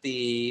believed that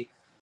the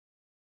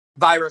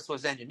virus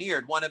was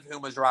engineered, one of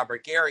whom was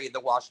Robert Gary, the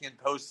Washington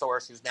Post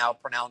source who's now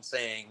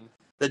pronouncing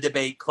the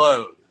debate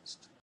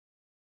closed.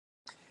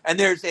 And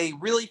there's a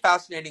really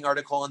fascinating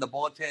article in the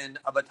Bulletin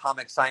of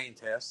Atomic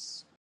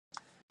Scientists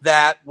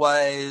that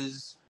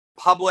was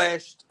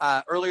published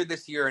earlier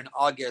this year in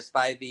August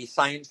by the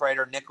science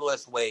writer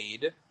Nicholas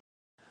Wade,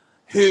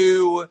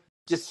 who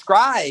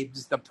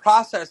describes the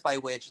process by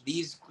which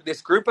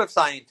this group of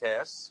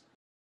scientists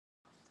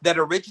that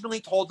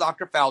originally told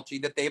Dr.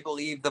 Fauci that they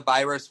believed the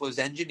virus was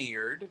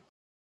engineered,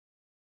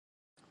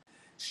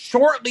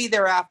 shortly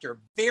thereafter,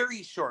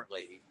 very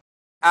shortly,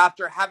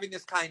 after having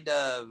this kind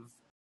of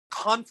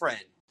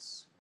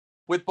conference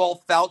with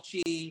both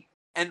Fauci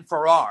and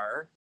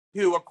Farrar,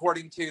 who,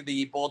 according to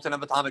the Bulletin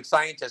of Atomic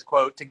Scientists,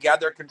 quote,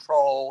 together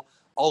control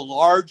a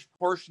large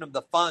portion of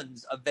the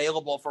funds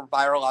available for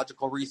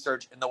virological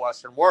research in the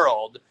Western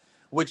world,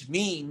 which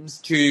means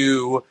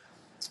to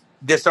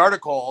this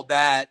article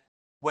that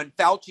when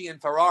Fauci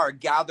and Farrar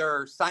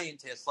gather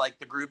scientists like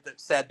the group that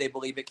said they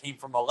believe it came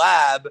from a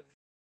lab,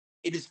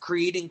 it is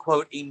creating,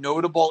 quote, a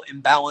notable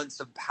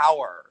imbalance of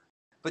power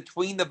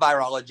between the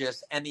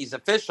virologists and these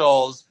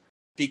officials,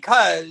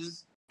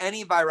 because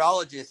any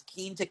virologist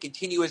keen to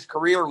continue his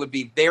career would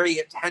be very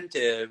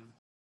attentive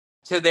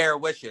to their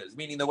wishes,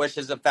 meaning the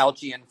wishes of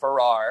Fauci and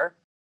Farrar.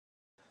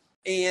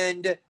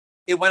 And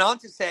it went on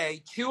to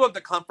say two of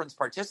the conference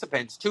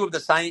participants, two of the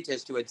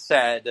scientists who had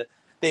said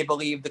they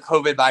believed the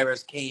COVID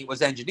virus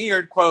was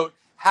engineered, quote,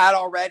 had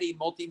already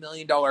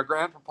multi-million-dollar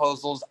grant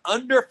proposals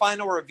under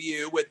final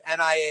review with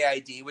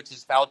NIAID, which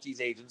is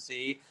Fauci's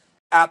agency,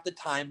 at the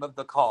time of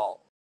the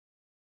call.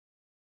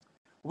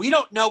 We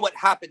don't know what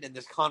happened in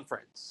this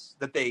conference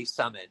that they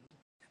summoned,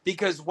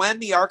 because when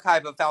the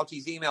archive of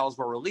Fauci's emails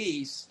were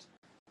released,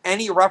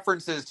 any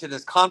references to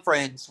this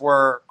conference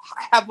were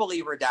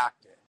heavily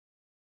redacted.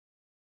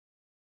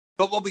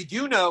 But what we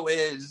do know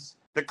is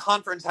the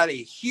conference had a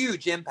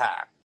huge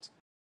impact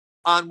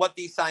on what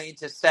these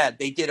scientists said.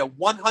 They did a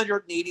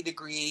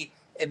 180-degree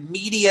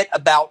immediate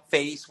about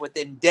face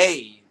within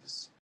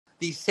days.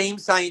 These same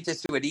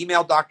scientists who had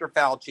emailed Dr.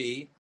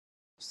 Fauci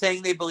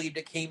saying they believed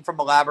it came from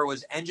a lab or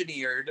was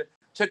engineered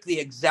took the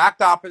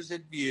exact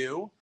opposite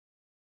view,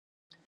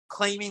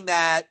 claiming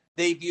that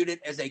they viewed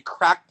it as a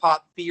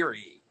crackpot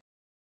theory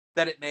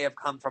that it may have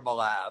come from a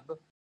lab.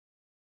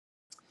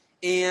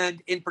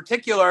 And in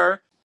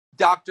particular,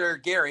 Dr.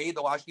 Gary,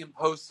 the Washington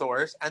Post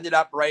source, ended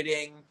up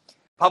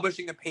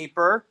publishing a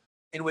paper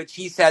in which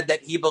he said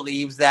that he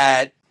believes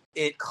that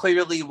it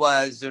clearly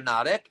was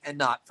zoonotic and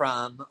not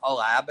from a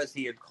lab, as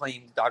he had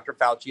claimed Dr.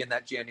 Fauci in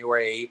that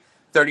January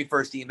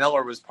 31st email,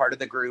 or was part of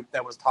the group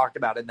that was talked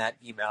about in that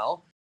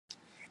email.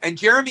 And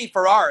Jeremy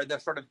Farrar, the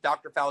sort of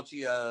Dr.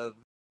 Fauci of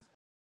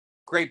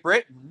Great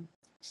Britain,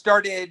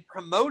 started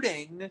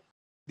promoting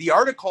the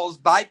articles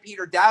by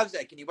Peter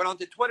Daszak, and he went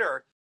onto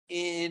Twitter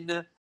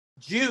in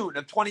June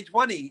of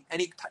 2020,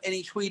 and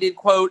he tweeted,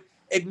 quote,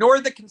 ignore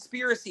the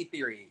conspiracy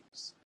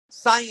theories.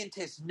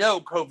 Scientists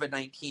know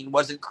COVID-19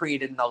 wasn't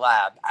created in a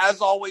lab.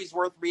 As always,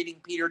 worth reading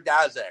Peter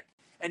Daszak.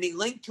 And he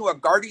linked to a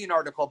Guardian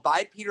article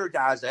by Peter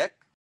Daszak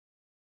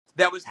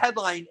that was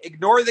headlined,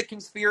 ignore the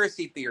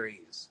conspiracy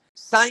theories.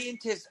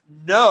 Scientists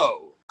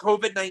know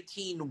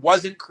COVID-19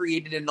 wasn't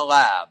created in a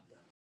lab.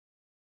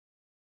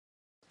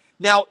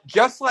 Now,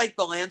 just like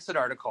the Lancet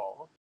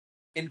article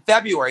in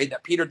February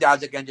that Peter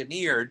Daszak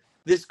engineered,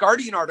 this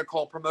Guardian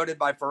article promoted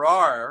by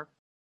Farrar,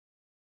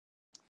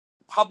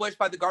 published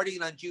by the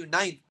Guardian on June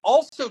 9th,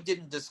 also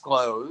didn't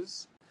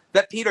disclose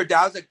that Peter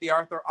Daszak, the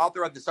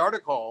author of this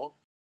article,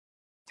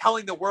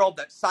 telling the world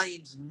that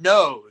science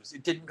knows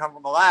it didn't come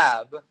from a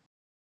lab,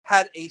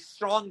 had a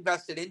strong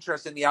vested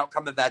interest in the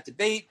outcome of that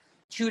debate.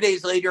 2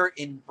 days later,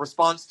 in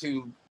response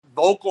to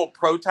vocal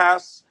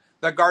protests,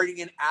 the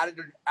Guardian added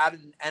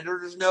an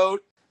editor's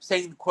note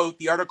saying, quote,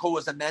 the article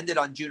was amended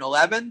on June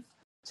 11th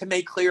to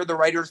make clear the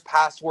writer's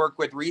past work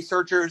with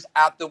researchers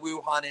at the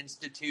Wuhan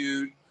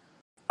Institute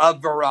of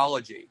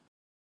Virology.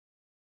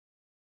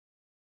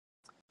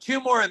 Two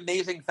more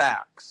amazing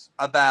facts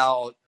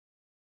about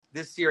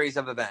this series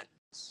of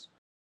events.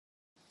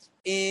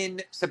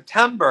 In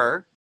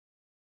September,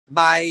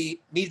 the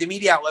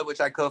media outlet,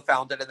 which I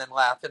co-founded and then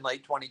left in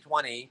late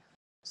 2020,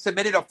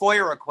 submitted a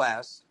FOIA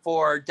request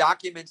for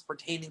documents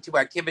pertaining to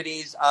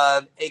activities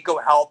of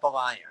EcoHealth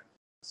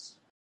Alliance.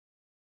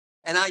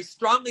 And I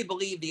strongly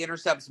believe The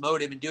Intercept's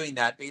motive in doing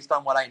that, based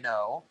on what I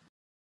know,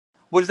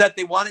 was that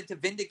they wanted to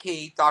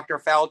vindicate Dr.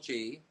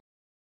 Fauci,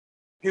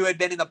 who had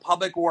been in a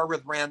public war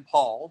with Rand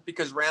Paul,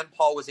 because Rand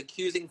Paul was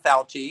accusing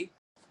Fauci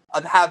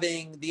of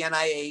having the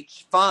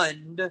NIH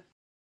fund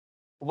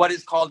what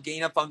is called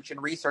gain-of-function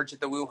research at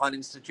the Wuhan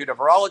Institute of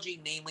Virology,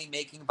 namely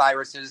making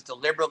viruses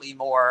deliberately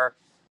more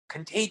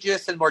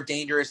contagious and more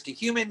dangerous to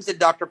humans. And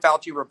Dr.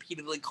 Fauci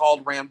repeatedly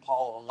called Rand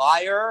Paul a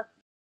liar,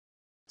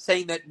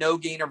 saying that no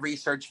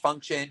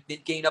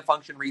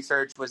gain-of-function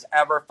research was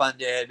ever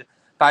funded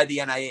by the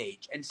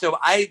NIH. And so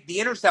The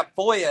Intercept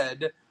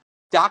FOIA'd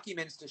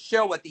documents to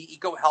show what the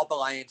EcoHealth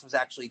Alliance was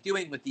actually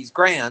doing with these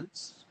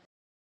grants.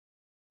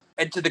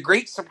 And to the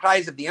great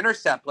surprise of The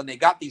Intercept, when they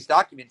got these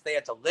documents, they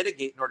had to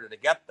litigate in order to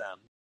get them.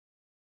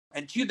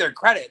 And to their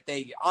credit,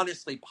 they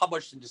honestly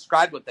published and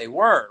described what they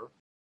were.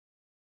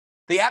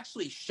 They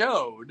actually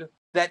showed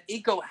that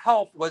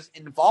EcoHealth was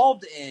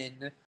involved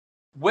in,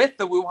 with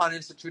the Wuhan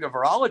Institute of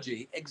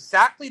Virology,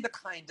 exactly the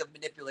kind of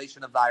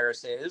manipulation of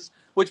viruses,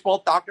 which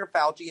both Dr.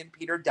 Fauci and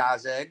Peter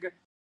Daszak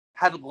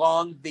had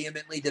long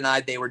vehemently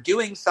denied they were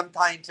doing. Some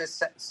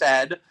scientists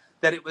said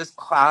that it was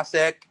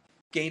classic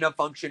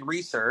gain-of-function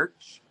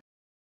research.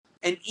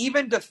 And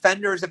even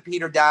defenders of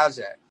Peter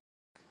Daszak,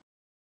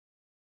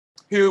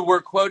 who were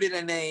quoted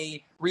in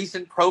a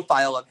recent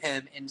profile of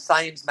him in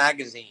Science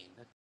magazine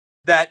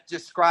that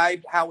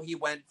described how he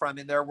went from,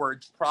 in their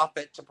words,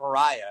 prophet to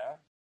pariah,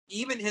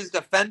 even his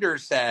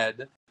defenders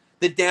said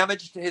the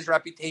damage to his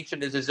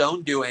reputation is his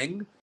own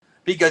doing,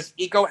 because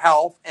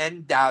EcoHealth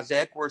and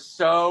Daszak were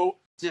so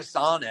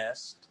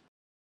dishonest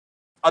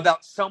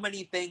about so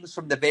many things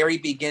from the very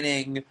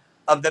beginning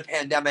of the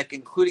pandemic,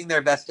 including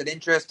their vested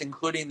interest,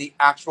 including the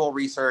actual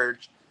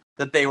research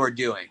that they were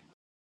doing.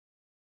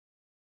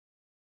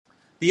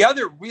 The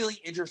other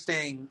really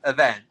interesting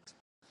event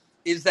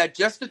is that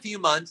just a few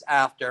months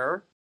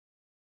after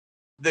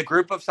the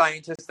group of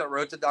scientists that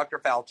wrote to Dr.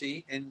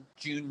 Fauci in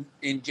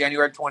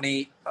January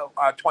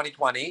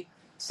 2020,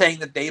 saying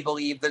that they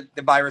believed that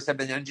the virus had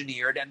been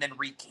engineered, and then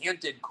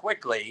recanted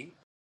quickly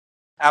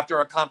after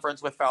a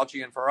conference with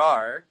Fauci and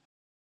Farrar,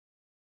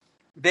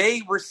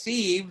 they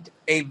received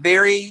a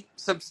very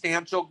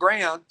substantial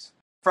grant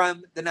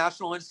from the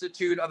National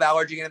Institute of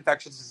Allergy and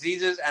Infectious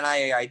Diseases,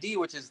 NIAID,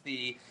 which is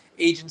the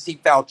agency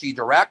Fauci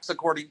directs,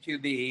 according to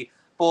the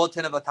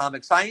Bulletin of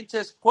Atomic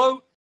Scientists.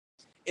 Quote,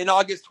 in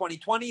August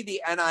 2020, the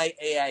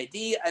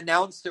NIAID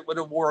announced it would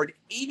award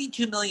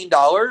 $82 million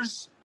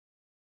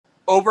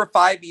over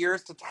 5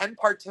 years to 10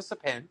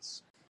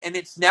 participants in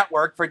its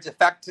network for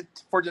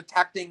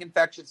detecting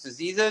infectious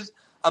diseases.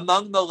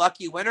 Among the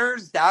lucky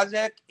winners,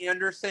 Daszak,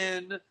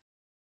 Anderson,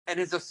 and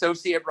his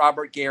associate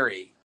Robert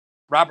Gary.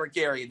 Robert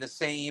Gary, the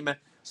same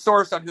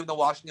source on whom the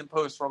Washington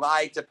Post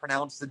relied to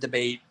pronounce the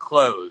debate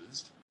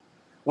closed,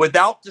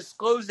 without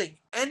disclosing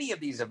any of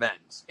these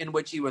events in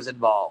which he was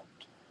involved.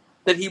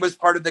 That he was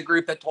part of the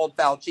group that told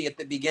Fauci at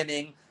the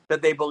beginning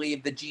that they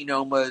believed the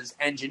genome was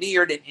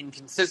engineered and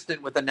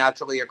inconsistent with a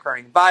naturally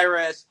occurring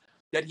virus,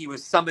 that he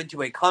was summoned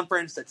to a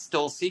conference that's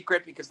still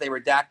secret because they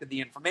redacted the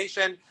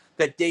information,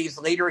 that days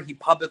later he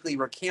publicly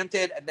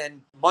recanted, and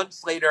then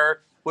months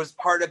later was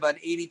part of an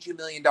 $82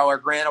 million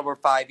grant over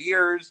 5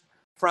 years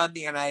from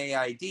the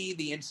NIAID,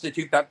 the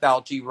institute that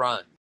Fauci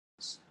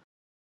runs.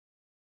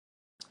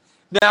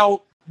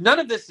 Now, none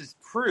of this is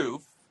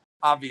proof,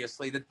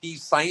 obviously, that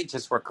these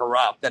scientists were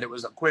corrupt, that it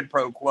was a quid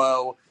pro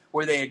quo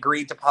where they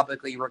agreed to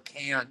publicly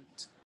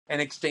recant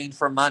in exchange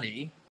for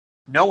money.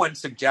 No one's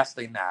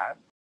suggesting that.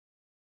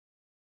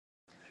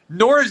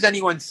 Nor is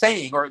anyone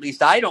saying, or at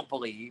least I don't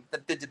believe,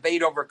 that the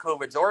debate over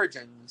COVID's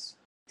origins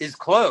is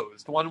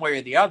closed one way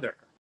or the other.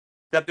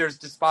 That there's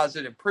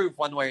dispositive proof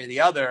one way or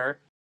the other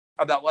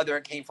about whether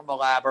it came from a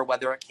lab or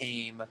whether it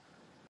came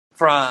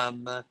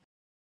from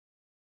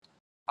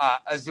a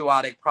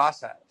zoonotic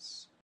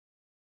process.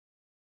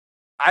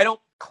 I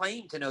don't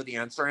claim to know the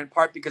answer, in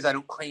part because I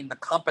don't claim the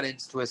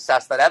competence to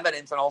assess that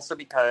evidence, and also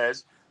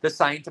because the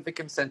scientific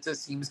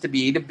consensus seems to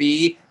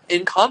be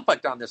in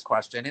conflict on this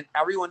question, and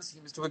everyone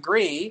seems to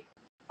agree,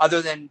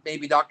 other than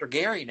maybe Dr.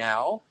 Gary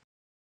now,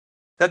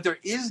 that there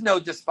is no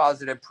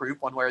dispositive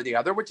proof one way or the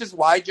other, which is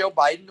why Joe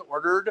Biden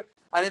ordered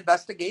an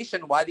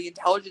investigation, why the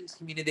intelligence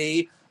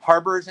community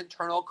harbors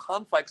internal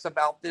conflicts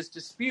about this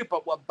dispute.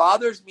 But what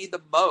bothers me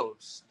the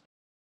most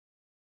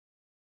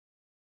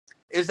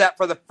is that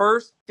for the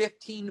first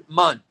 15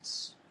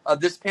 months of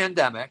this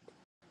pandemic,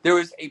 there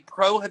was a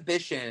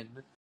prohibition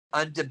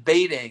on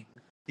debating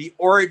the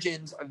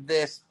origins of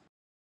this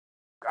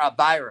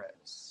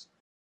virus,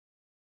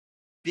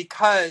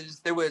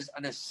 because there was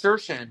an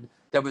assertion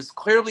that was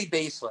clearly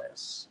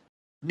baseless,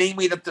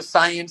 namely that the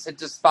science had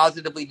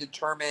dispositively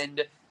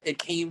determined it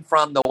came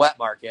from the wet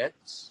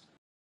markets,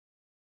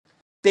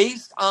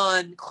 based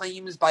on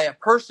claims by a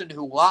person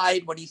who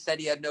lied when he said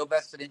he had no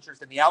vested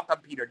interest in the outcome,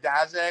 Peter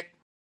Daszak,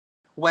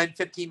 when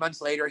 15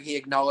 months later he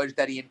acknowledged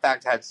that he in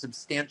fact had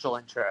substantial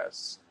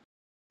interest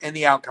in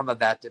the outcome of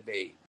that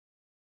debate.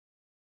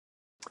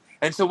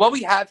 And so what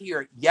we have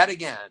here, yet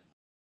again,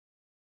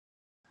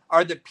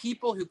 are the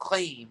people who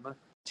claim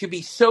to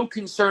be so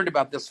concerned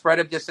about the spread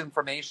of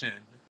disinformation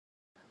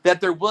that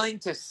they're willing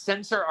to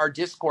censor our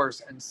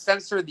discourse and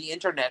censor the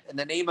internet in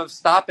the name of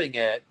stopping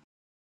it,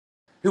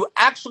 who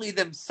actually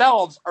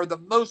themselves are the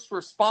most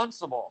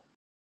responsible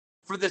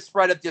for the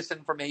spread of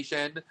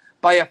disinformation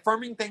by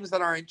affirming things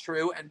that aren't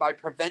true and by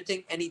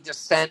preventing any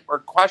dissent or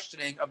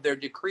questioning of their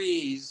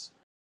decrees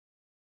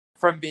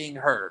from being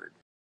heard.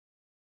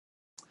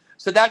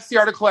 So that's the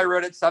article I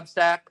wrote at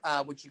Substack,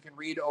 which you can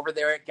read over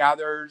there. It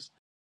gathers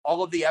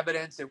all of the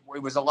evidence. It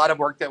was a lot of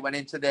work that went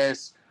into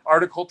this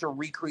article to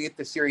recreate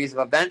the series of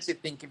events. I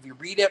think if you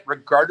read it,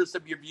 regardless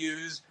of your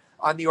views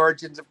on the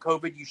origins of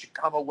COVID, you should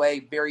come away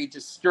very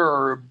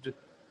disturbed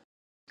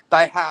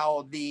by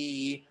how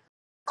the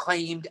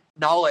claimed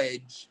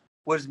knowledge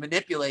was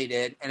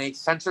manipulated and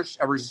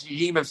a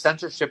regime of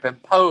censorship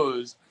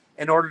imposed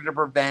in order to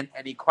prevent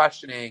any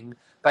questioning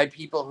by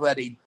people who had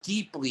a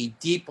deeply,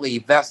 deeply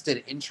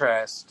vested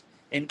interest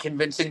in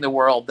convincing the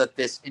world that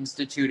this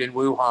institute in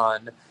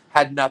Wuhan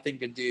had nothing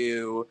to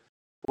do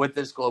with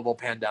this global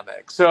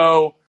pandemic.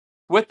 So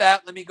with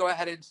that, let me go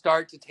ahead and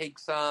start to take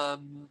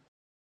some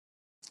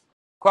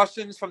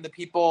questions from the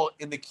people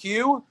in the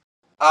queue.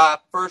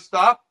 First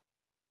up,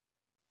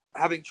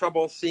 having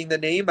trouble seeing the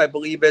name. I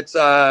believe it's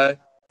a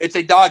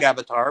dog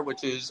avatar,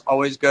 which is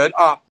always good.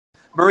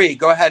 Marie,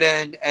 go ahead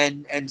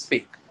and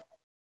speak.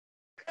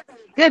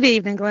 Good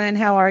evening, Glenn.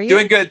 How are you?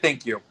 Doing good,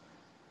 thank you.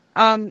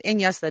 And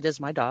yes, that is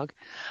my dog.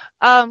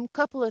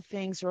 Couple of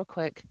things real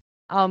quick.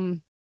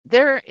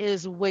 There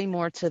is way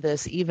more to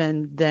this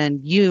even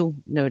than you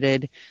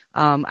noted.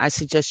 I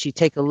suggest you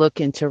take a look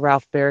into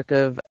Ralph Baric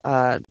of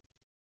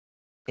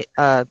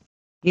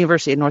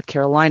University of North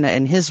Carolina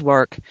and his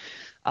work.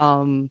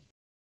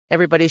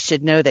 Everybody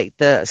should know that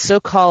the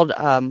so-called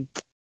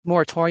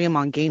moratorium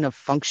on gain of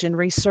function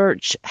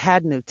research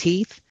had no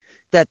teeth,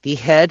 that the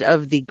head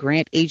of the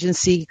grant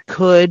agency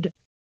could,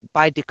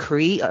 by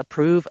decree,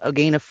 approve a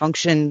gain of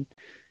function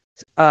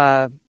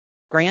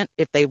grant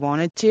if they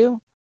wanted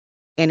to.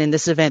 And in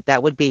this event,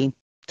 that would be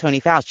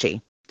Tony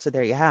Fauci. So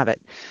there you have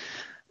it.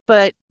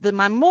 But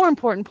my more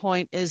important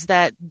point is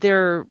that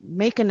they're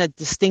making a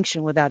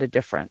distinction without a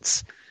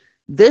difference.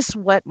 This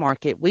wet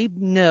market, we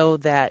know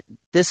that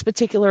this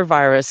particular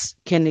virus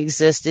can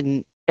exist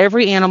in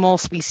every animal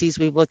species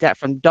we've looked at,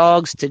 from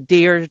dogs to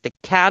deer to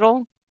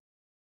cattle.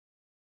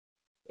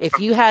 If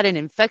you had an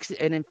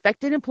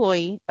infected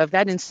employee of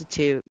that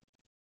institute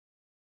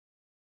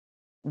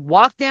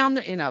walk down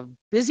in a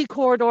busy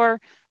corridor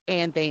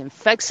and they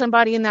infect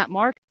somebody in that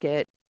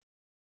market,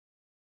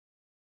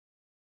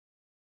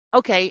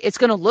 okay, it's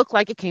going to look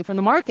like it came from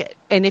the market.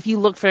 And if you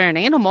look for an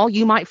animal,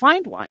 you might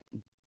find one.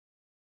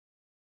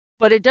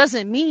 But it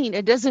doesn't mean,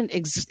 it doesn't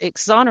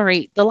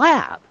exonerate the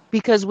lab,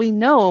 because we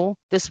know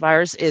this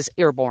virus is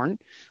airborne,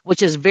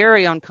 which is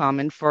very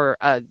uncommon for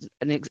a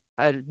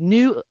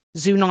new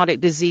zoonotic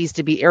disease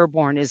to be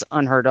airborne is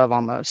unheard of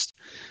almost.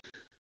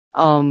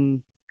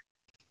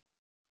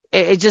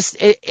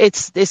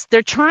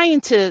 They're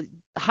trying to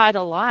hide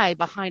a lie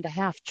behind a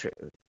half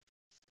truth.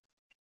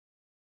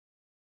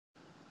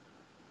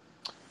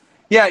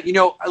 Yeah,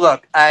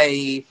 look, as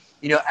I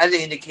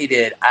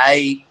indicated,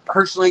 I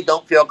personally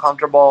don't feel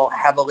comfortable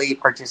heavily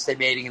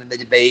participating in the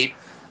debate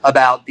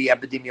about the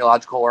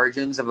epidemiological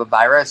origins of a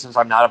virus. Since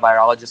I'm not a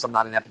virologist, I'm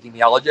not an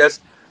epidemiologist.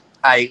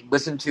 I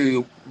listen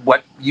to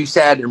what you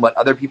said and what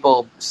other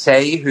people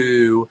say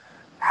who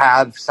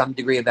have some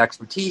degree of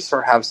expertise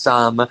or have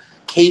some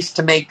case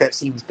to make that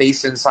seems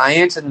based in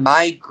science. And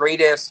my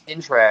greatest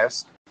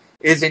interest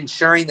is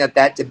ensuring that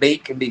that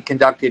debate can be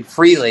conducted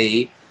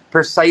freely,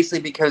 precisely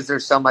because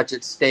there's so much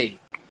at stake.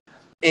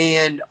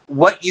 And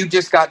what you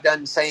just got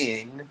done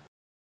saying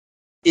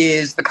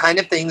is the kind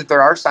of thing that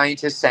there are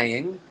scientists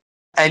saying.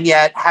 And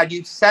yet, had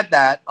you said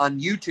that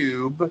on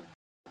YouTube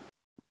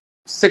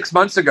 6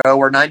 months ago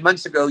or 9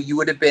 months ago, you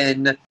would have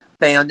been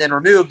banned and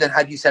removed. And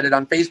had you said it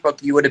on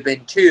Facebook, you would have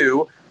been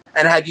too.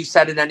 And had you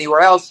said it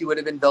anywhere else, you would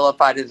have been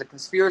vilified as a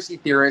conspiracy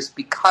theorist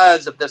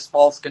because of this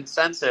false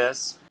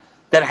consensus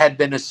that had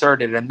been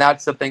asserted. And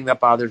that's the thing that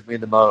bothers me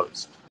the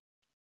most.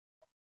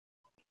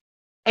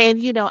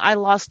 And, I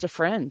lost a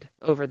friend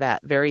over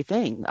that very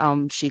thing.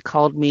 She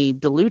called me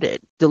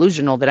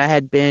delusional, that I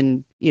had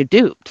been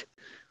duped.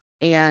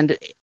 And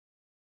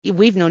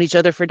we've known each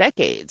other for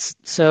decades.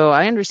 So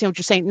I understand what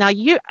you're saying. Now,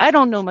 I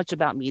don't know much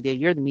about media.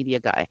 You're the media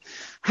guy.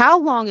 How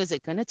long is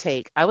it going to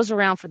take? I was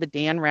around for the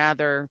Dan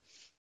Rather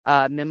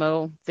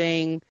memo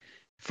thing,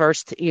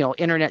 first,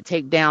 internet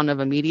takedown of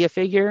a media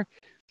figure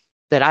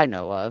that I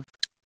know of.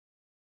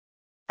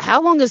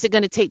 How long is it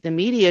going to take the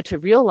media to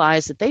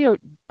realize that they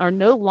are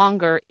no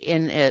longer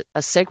in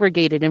a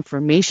segregated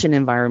information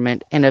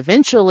environment, and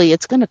eventually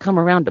it's going to come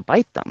around to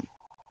bite them?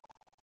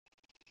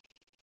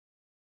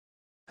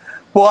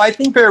 Well, I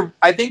think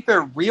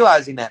they're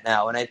realizing that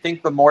now, and I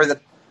think the more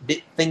that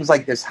things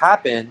like this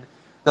happen,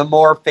 the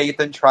more faith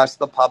and trust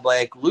the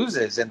public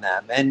loses in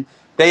them. And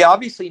they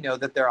obviously know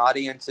that their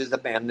audience is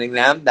abandoning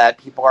them, that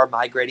people are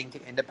migrating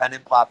to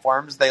independent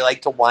platforms. They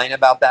like to whine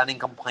about that and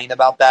complain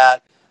about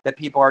that, that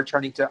people are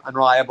turning to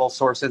unreliable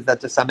sources that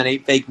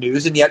disseminate fake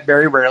news, and yet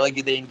very rarely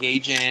do they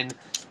engage in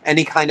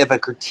any kind of a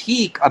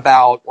critique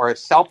about or a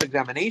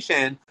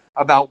self-examination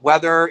about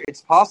whether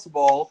it's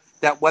possible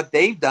that what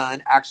they've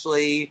done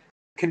actually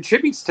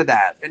contributes to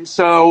that. And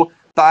so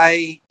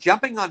by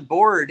jumping on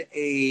board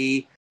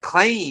a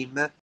claim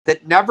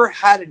that never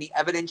had any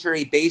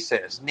evidentiary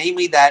basis,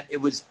 namely that it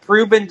was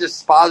proven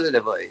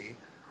dispositively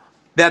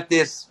that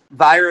this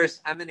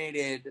virus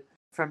emanated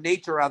from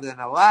nature rather than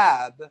a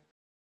lab,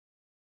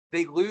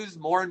 they lose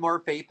more and more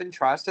faith and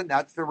trust. And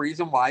that's the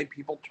reason why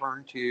people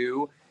turn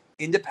to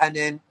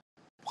independent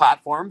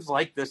platforms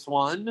like this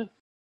one,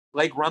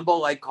 like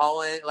Rumble, like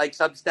Callin, like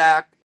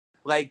Substack,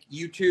 like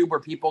YouTube, where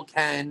people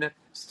can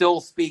still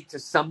speak to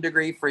some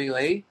degree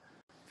freely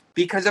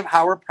because of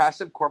how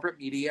repressive corporate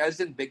media is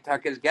and big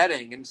tech is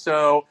getting. And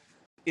so,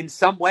 in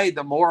some way,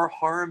 the more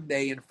harm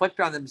they inflict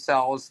on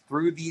themselves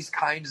through these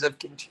kinds of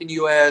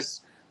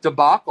continuous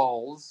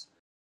debacles,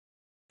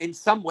 in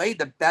some way,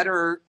 the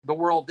better the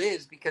world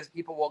is, because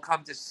people will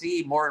come to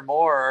see more and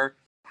more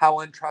how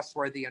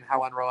untrustworthy and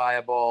how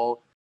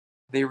unreliable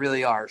they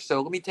really are.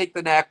 So let me take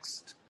the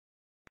next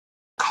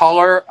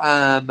caller.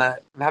 I'm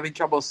having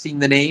trouble seeing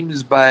the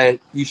names, but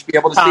you should be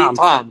able to see.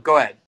 Tom, go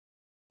ahead.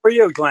 For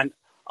you, Glenn.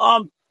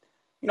 I'm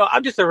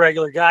just a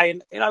regular guy,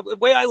 and the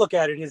way I look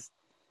at it is,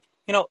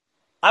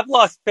 I've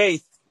lost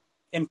faith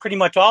in pretty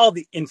much all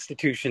the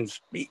institutions,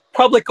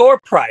 public or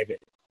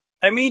private.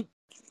 I mean,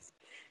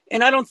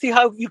 and I don't see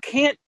how you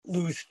can't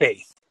lose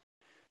faith,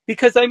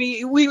 because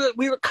we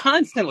were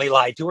constantly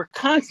lied to, we're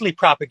constantly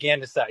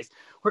propagandized,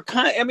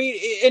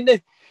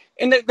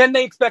 then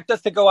they expect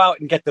us to go out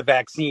and get the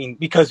vaccine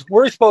because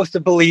we're supposed to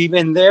believe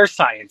in their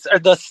science or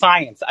the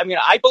science. I mean,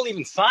 I believe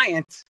in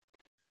science,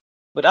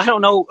 but I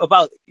don't know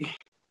about.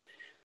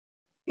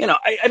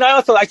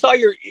 I saw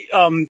your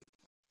and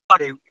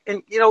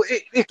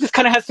it just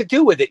kind of has to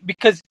do with it,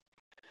 because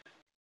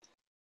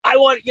I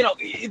want,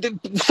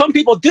 some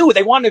people do,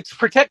 they want to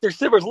protect their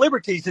civil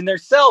liberties and their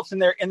selves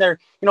and their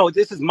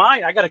this is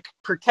mine, I got to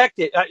protect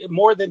it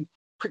more than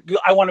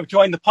I want to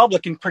join the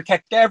public and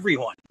protect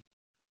everyone,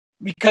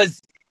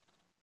 because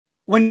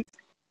when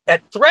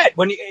that threat,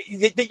 when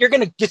you're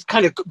going to just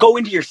kind of go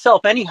into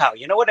yourself anyhow,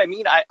 you know what I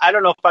mean? I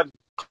don't know if I'm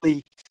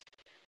clearly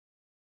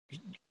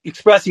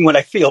expressing what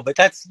I feel, but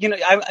that's,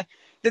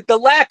 the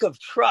lack of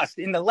trust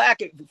and the lack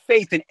of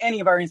faith in any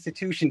of our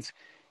institutions,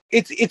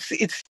 it's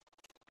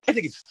I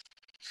think it's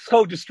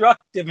so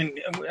destructive, and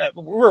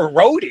we're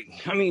eroding.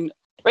 I mean,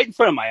 right in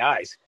front of my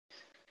eyes.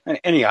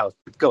 Anyhow,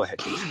 go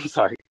ahead.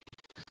 Sorry.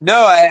 No,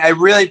 I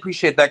really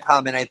appreciate that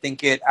comment. I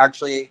think it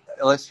actually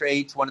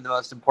illustrates one of the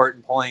most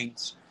important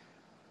points.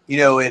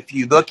 If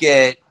you look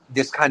at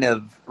this kind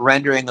of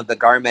rendering of the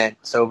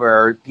garments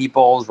over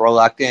people's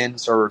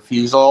reluctance or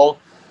refusal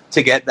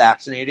to get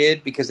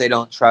vaccinated because they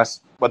don't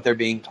trust what they're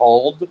being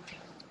told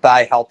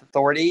by health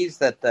authorities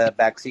that the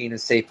vaccine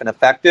is safe and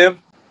effective.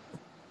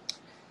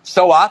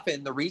 So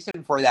often the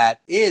reason for that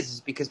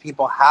is because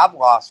people have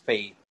lost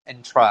faith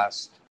and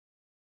trust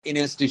in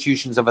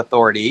institutions of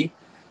authority,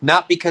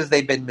 not because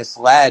they've been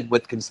misled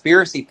with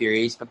conspiracy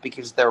theories, but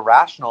because they're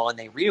rational and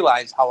they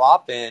realize how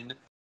often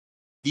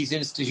these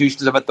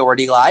institutions of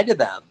authority lie to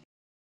them.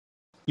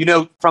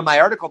 From my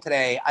article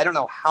today, I don't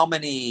know how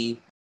many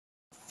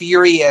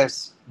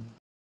furious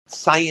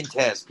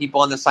scientists,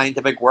 people in the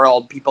scientific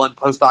world, people in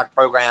postdoc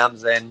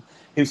programs and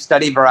who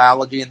study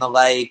virology and the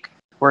like,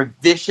 were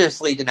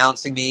viciously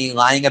denouncing me,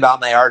 lying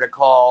about my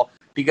article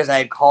because I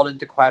had called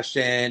into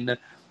question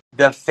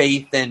the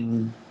faith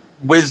and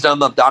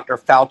wisdom of Dr.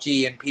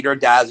 Fauci and Peter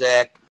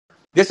Daszak.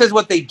 This is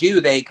what they do.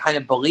 They kind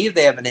of believe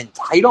they have an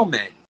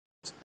entitlement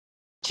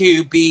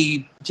to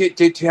be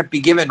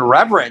given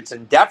reverence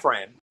and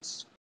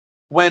deference,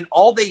 when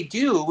all they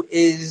do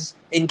is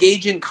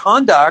engage in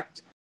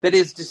conduct that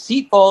is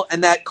deceitful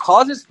and that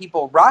causes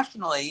people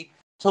rationally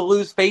to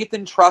lose faith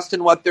and trust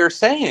in what they're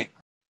saying.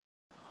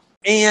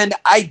 And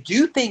I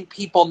do think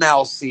people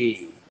now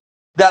see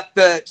that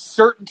the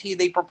certainty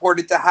they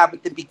purported to have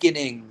at the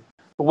beginning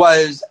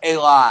was a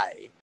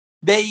lie.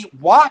 They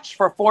watched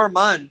for 4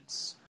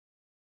 months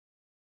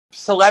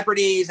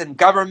celebrities and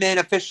government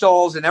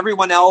officials and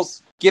everyone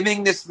else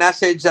giving this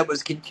message that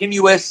was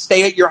continuous: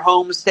 stay at your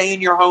home, stay in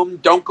your home,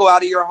 don't go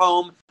out of your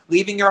home,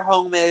 leaving your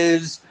home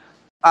is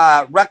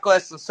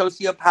reckless and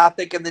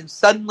sociopathic. And then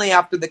suddenly,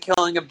 after the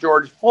killing of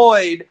George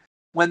Floyd,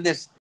 when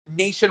this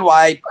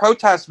nationwide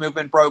protest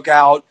movement broke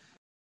out,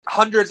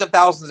 hundreds of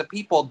thousands of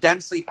people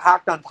densely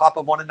packed on top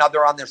of one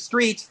another on their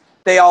streets,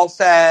 they all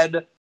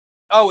said,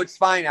 oh, it's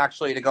fine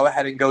actually to go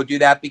ahead and go do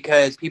that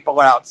because people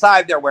are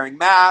outside, they're wearing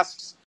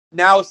masks.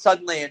 Now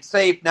suddenly it's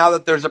safe, now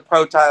that there's a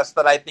protest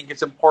that I think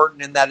is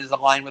important and that is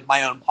aligned with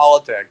my own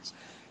politics.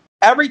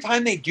 Every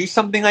time they do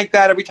something like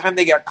that, every time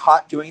they get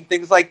caught doing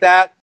things like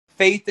that,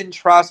 faith and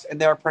trust in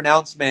their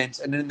pronouncements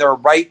and in their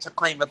right to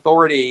claim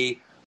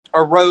authority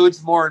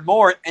erodes more and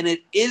more. And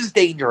it is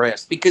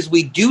dangerous because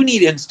we do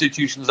need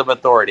institutions of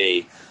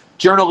authority,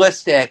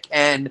 journalistic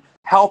and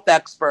health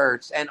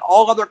experts and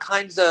all other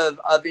kinds of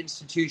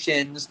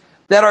institutions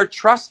that are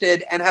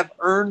trusted and have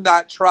earned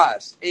that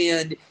trust.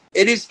 And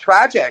it is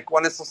tragic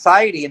when a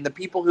society and the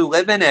people who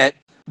live in it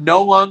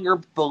no longer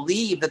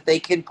believe that they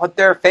can put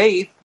their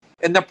faith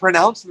in the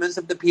pronouncements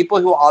of the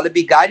people who ought to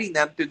be guiding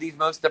them through these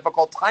most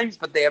difficult times,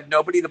 but they have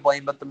nobody to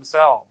blame but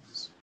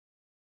themselves.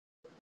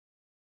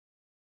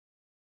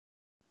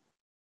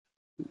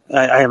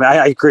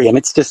 I agree. And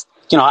it's just,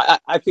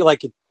 I feel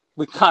like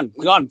we've gone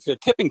to a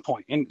tipping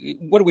point. And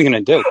what are we going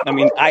to do? I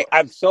mean,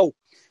 I'm so,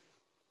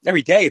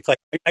 every day it's like,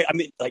 I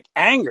mean, like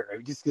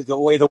anger, just the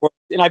way the world,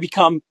 and I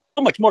become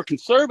so much more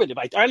conservative.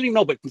 I don't even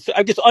know, but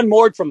I'm just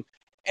unmoored from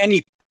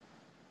any,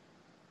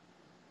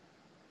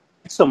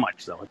 so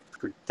much so. I'm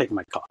taking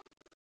my call.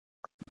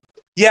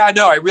 Yeah,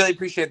 no, I really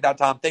appreciate that,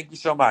 Tom. Thank you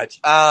so much.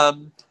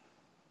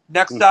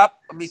 Next up,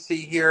 let me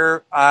see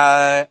here.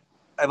 I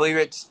believe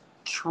it's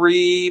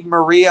Tree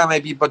Maria. I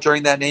might be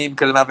butchering that name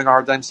because I'm having a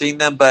hard time seeing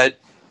them, but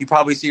you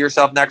probably see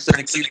yourself next to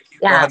the queue.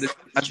 Yeah,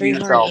 Tree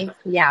Marie.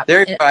 Yeah.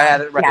 There you go. I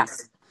had it right.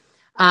 Yes.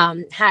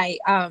 Hi.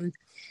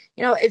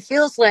 It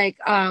feels like,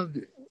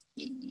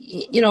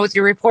 with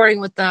your reporting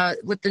with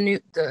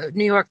the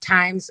New York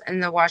Times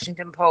and the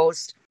Washington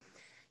Post,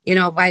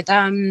 by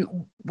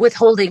them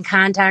withholding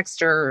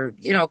context or,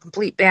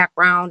 complete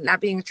background,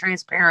 not being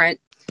transparent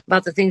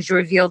about the things you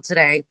revealed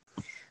today,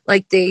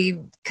 like they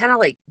kind of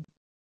like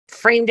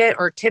framed it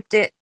or tipped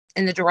it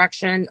in the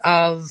direction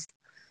of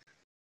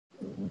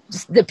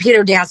the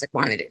Peter Daszak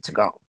wanted it to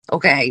go.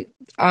 Okay.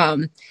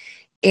 And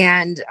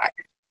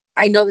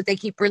I know that they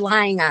keep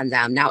relying on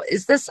them. Now,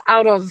 is this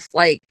out of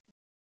like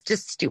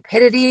just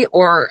stupidity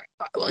or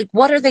like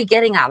what are they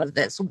getting out of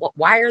this?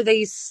 Why are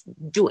they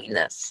doing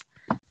this?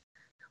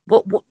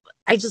 What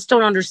I just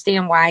don't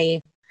understand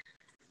why.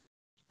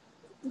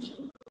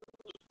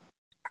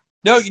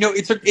 No,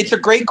 it's a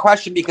great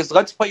question because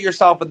let's put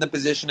yourself in the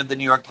position of the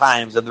New York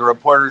Times, of the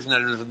reporters and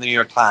editors of the New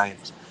York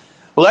Times.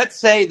 Let's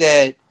say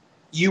that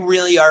you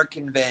really are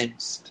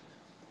convinced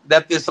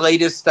that this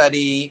latest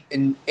study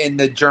in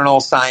the journal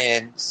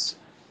Science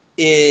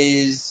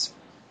is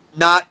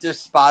not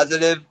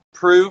dispositive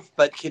proof,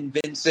 but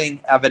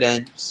convincing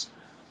evidence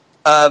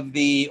of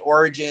the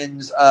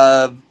origins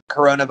of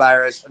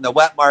coronavirus in the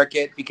wet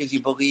market because you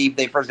believe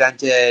they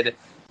presented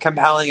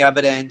compelling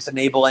evidence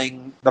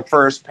enabling the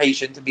first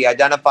patient to be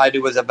identified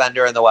who was a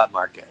vendor in the wet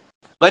market.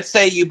 Let's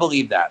say you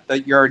believe that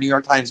you're a New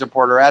York Times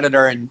reporter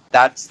editor and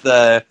that's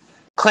the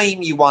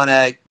claim you want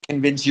to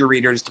convince your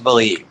readers to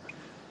believe.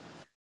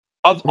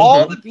 Of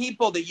all the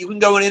people that you can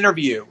go and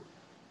interview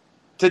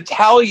to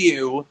tell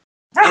you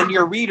and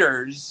your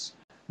readers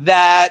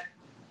that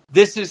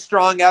this is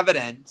strong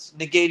evidence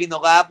negating the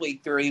lab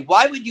leak theory,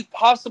 why would you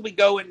possibly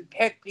go and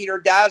pick Peter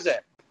Daszak,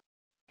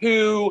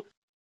 who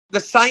the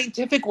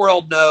scientific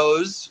world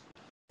knows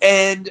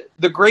and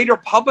the greater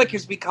public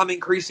has become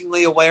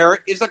increasingly aware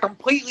is a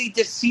completely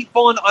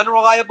deceitful and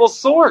unreliable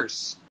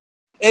source?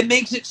 It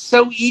makes it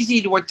so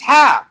easy to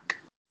attack.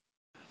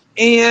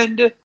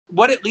 And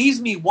what it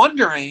leaves me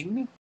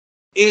wondering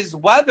is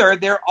whether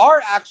there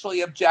are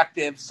actually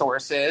objective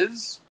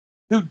sources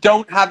who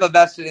don't have a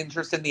vested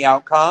interest in the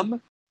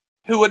outcome,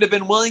 who would have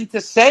been willing to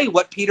say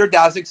what Peter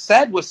Daszak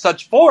said with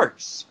such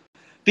force.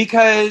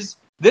 Because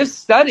this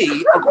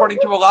study, according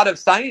to a lot of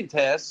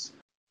scientists,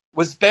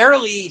 was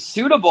barely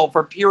suitable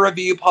for peer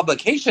review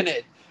publication.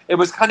 It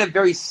was kind of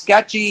very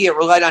sketchy. It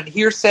relied on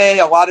hearsay.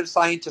 A lot of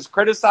scientists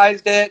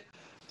criticized it.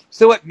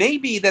 So it may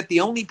be that the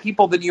only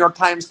people the New York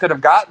Times could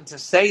have gotten to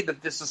say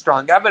that this is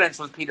strong evidence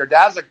was Peter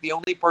Daszak. The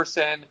only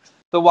person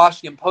the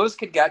Washington Post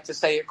could get to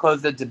say it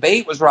closed the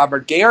debate was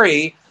Robert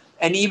Gary.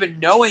 And even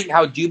knowing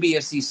how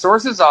dubious these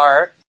sources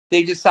are,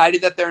 they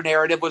decided that their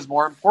narrative was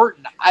more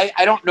important. I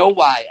don't know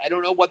why. I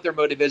don't know what their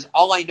motive is.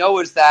 All I know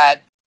is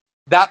that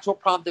that's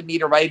what prompted me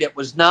to write it.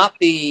 Was not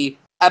the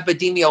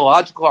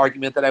epidemiological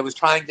argument that I was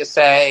trying to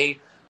say,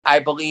 I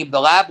believe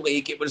the lab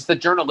leak. It was the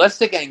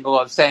journalistic angle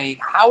of saying,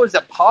 how is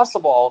it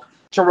possible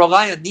to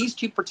rely on these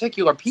two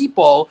particular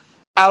people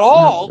at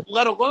all,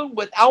 let alone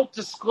without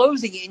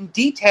disclosing in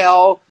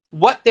detail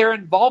what their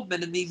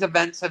involvement in these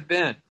events have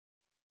been?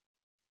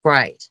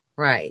 Right.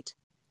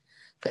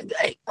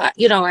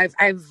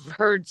 I've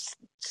heard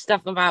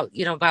stuff about,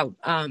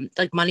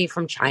 like money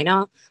from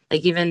China,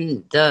 like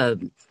even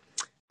the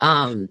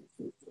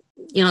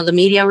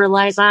media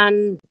relies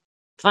on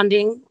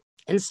funding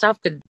and stuff.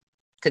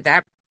 Could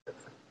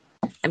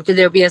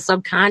there be a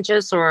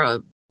subconscious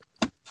or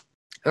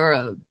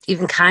a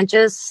even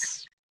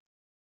conscious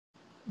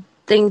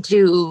thing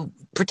to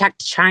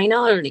protect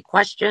China or any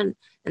question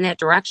in that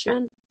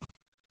direction?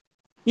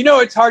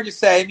 It's hard to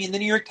say. I mean, the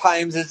New York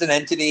Times as an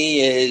entity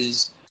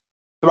is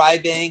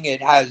thriving.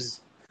 It has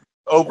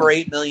over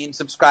 8 million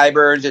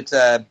subscribers. It's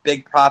a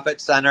big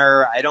profit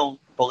center. I don't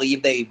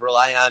believe they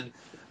rely on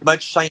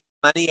much Chinese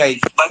money. I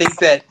think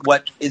that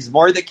what is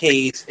more the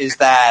case is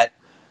that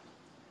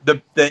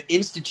the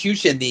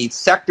institution, the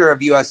sector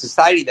of U.S.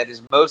 society that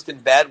is most in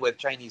bed with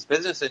Chinese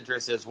business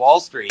interests is Wall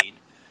Street.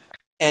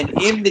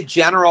 And in the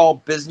general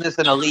business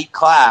and elite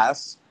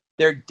class,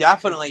 there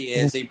definitely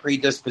is a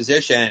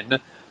predisposition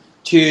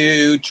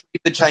to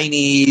treat the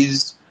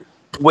Chinese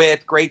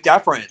with great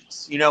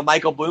deference. You know,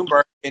 Michael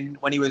Bloomberg,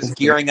 when he was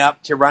gearing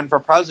up to run for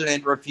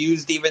president,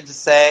 refused even to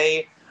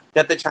say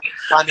that the Chinese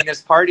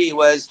Communist Party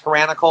was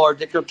tyrannical or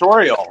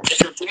dictatorial.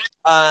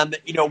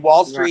 You know,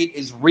 Wall Street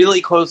is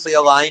really closely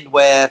aligned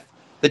with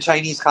the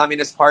Chinese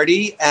Communist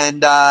Party,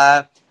 and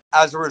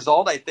as a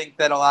result, I think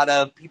that a lot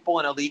of people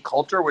in elite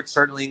culture, which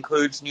certainly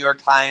includes New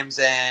York Times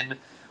and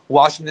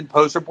Washington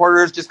Post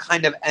reporters, just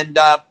kind of end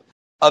up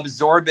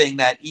absorbing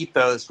that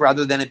ethos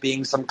rather than it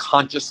being some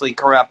consciously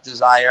corrupt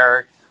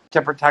desire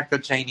to protect the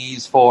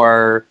Chinese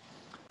for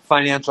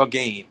financial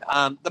gain.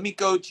 Let me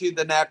go to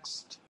the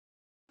next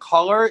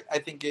caller. I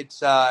think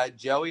it's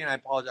Joey, and I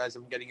apologize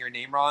if I'm getting your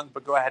name wrong,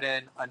 but go ahead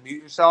and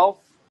unmute yourself.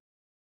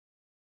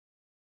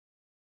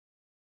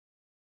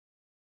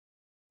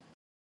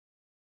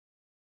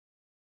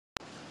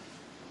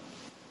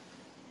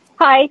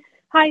 Hi.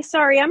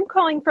 Sorry, I'm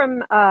calling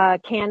from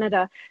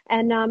Canada,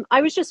 and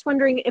I was just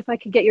wondering if I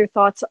could get your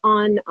thoughts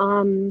on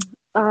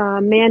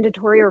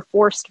mandatory or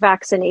forced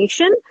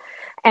vaccination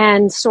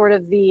and sort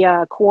of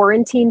the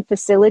quarantine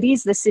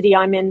facilities. The city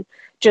I'm in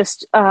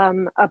just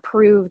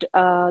approved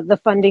the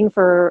funding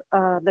for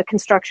the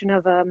construction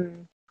of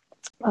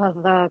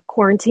the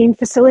quarantine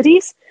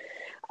facilities,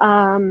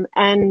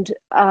 and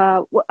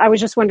I was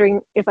just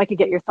wondering if I could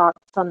get your thoughts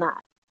on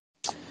that.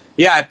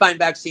 Yeah, I find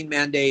vaccine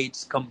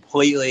mandates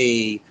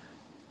completely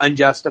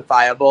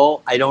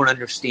unjustifiable. I don't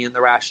understand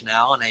the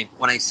rationale, and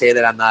when I say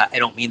that, I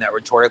don't mean that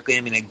rhetorically.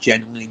 I mean, I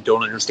genuinely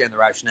don't understand the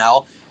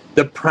rationale.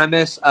 The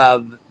premise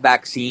of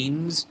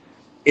vaccines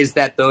is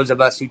that those of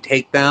us who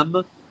take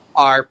them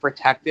are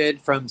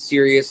protected from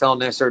serious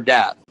illness or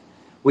death.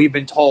 We've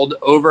been told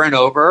over and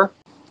over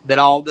that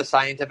all the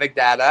scientific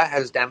data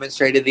has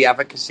demonstrated the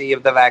efficacy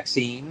of the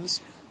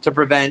vaccines to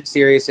prevent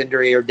serious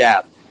injury or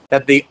death,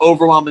 that the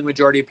overwhelming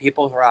majority of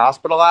people who are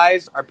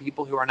hospitalized are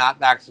people who are not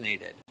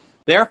vaccinated.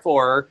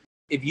 Therefore,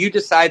 if you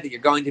decide that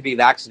you're going to be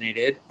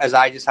vaccinated, as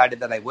I decided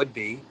that I would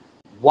be,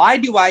 why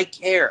do I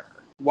care?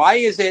 Why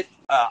is it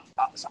a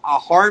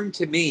harm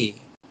to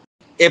me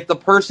if the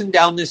person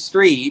down the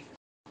street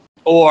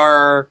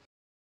or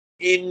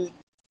in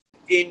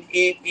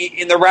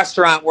the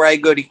restaurant where I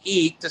go to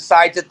eat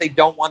decides that they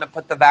don't want to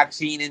put the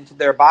vaccine into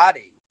their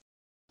body?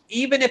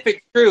 Even if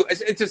it's true,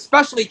 it's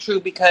especially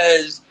true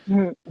because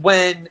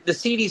when the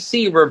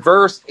CDC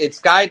reversed its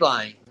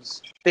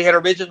guidelines, they had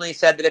originally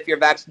said that if you're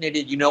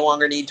vaccinated, you no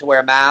longer need to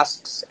wear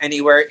masks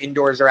anywhere,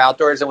 indoors or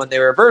outdoors. And when they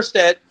reversed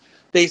it,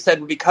 they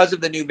said because of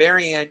the new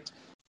variant,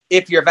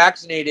 if you're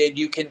vaccinated,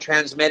 you can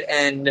transmit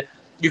and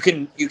you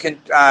can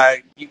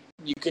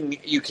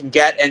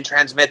get and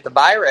transmit the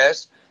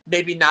virus.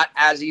 Maybe not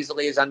as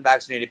easily as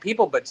unvaccinated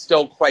people, but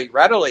still quite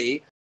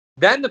readily.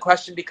 Then the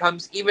question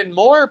becomes even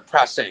more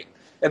pressing.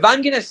 If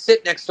I'm going to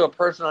sit next to a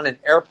person on an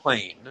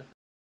airplane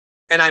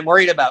and I'm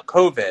worried about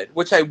COVID,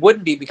 which I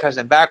wouldn't be because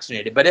I'm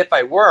vaccinated, but if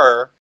I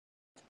were,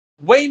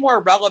 way more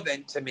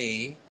relevant to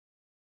me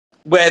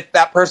with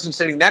that person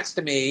sitting next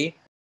to me,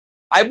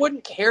 I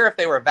wouldn't care if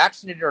they were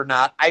vaccinated or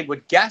not. I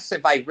would guess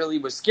if I really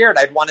was scared,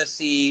 I'd want to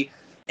see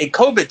a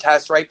COVID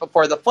test right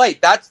before the flight.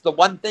 That's the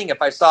one thing,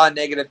 if I saw a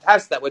negative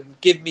test, that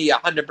would give me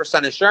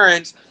 100%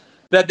 assurance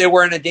that they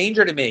weren't a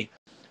danger to me.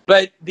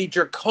 But the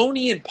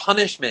draconian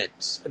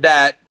punishments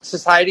that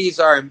societies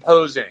are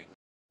imposing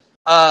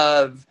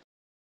of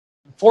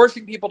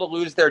forcing people to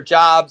lose their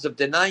jobs, of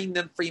denying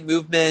them free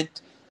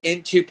movement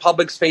into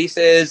public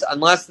spaces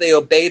unless they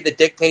obey the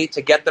dictate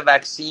to get the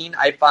vaccine,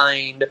 I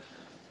find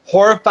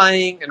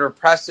horrifying and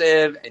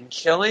repressive and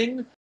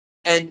chilling.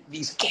 And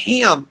these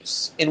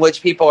camps in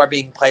which people are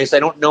being placed, I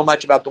don't know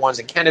much about the ones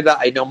in Canada.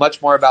 I know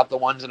much more about the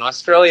ones in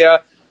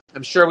Australia.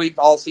 I'm sure we've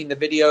all seen the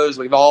videos.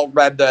 We've all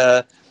read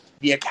the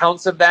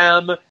accounts of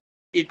them.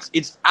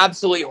 It's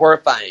absolutely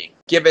horrifying,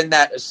 given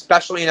that,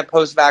 especially in a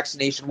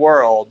post-vaccination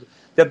world,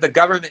 that the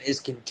government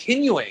is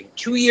continuing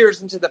 2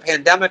 years into the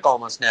pandemic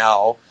almost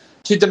now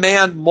to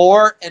demand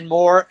more and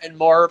more and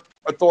more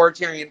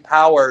authoritarian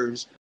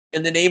powers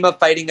in the name of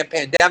fighting a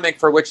pandemic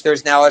for which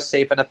there's now a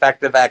safe and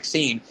effective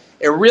vaccine.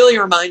 It really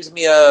reminds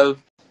me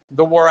of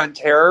the war on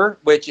terror,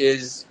 which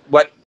is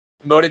what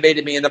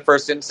motivated me in the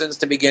first instance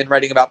to begin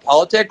writing about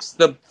politics.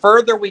 The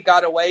further we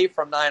got away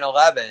from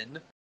 9/11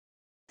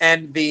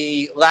 and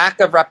the lack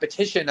of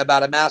repetition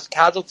about a mass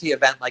casualty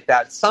event like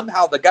that,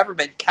 somehow the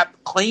government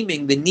kept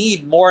claiming the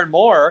need more and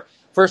more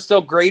for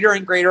still greater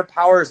and greater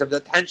powers of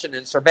detention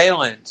and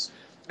surveillance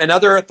and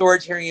other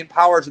authoritarian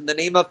powers in the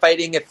name of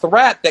fighting a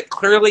threat that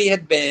clearly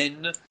had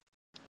been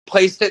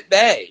placed at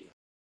bay.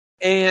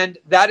 And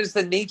that is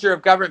the nature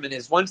of government,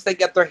 is once they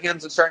get their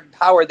hands on certain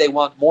power, they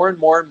want more and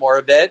more and more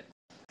of it.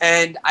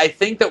 And I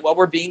think that what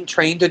we're being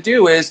trained to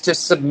do is to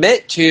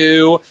submit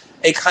to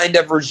a kind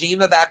of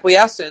regime of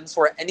acquiescence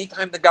where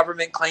anytime the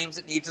government claims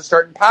it needs a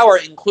certain power,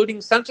 including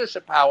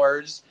censorship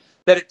powers,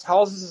 that it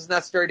tells us is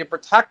necessary to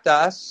protect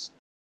us,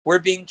 we're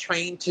being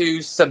trained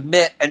to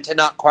submit and to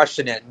not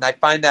question it. And I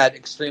find that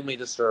extremely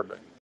disturbing.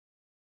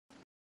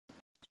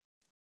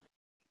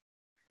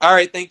 All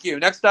right, thank you.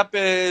 Next up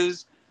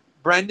is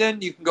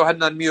Brendan. You can go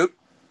ahead and unmute.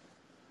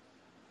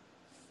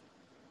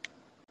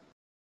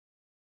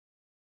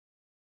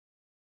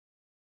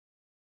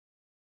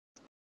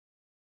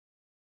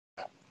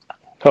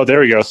 Oh,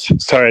 there we go.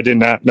 Sorry, I did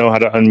not know how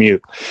to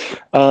unmute.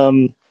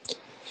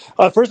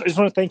 First, I just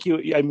want to thank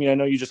you. I mean, I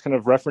know you just kind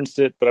of referenced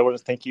it, but I want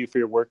to thank you for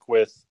your work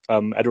with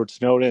Edward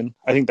Snowden.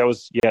 I think that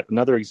was yet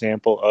another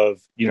example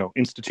of,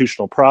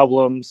 institutional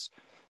problems.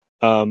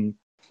 And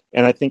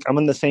I think I'm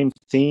on the same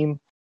theme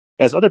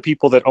as other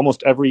people that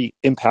almost every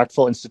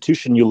impactful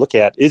institution you look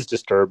at is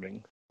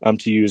disturbing,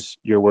 to use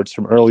your words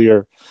from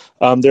earlier.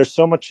 There's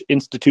so much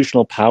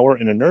institutional power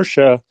and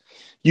inertia.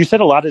 You said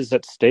a lot is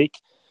at stake.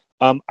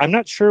 I'm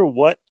not sure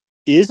what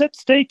is at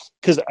stake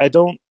because I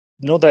don't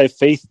know that I have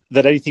faith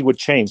that anything would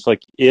change.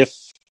 Like if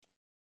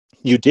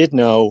you did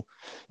know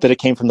that it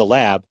came from the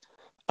lab,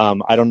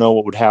 I don't know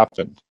what would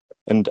happen.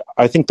 And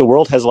I think the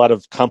world has a lot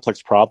of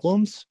complex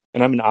problems,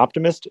 and I'm an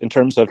optimist in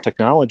terms of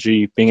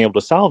technology being able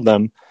to solve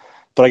them.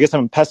 But I guess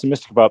I'm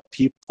pessimistic about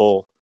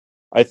people.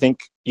 I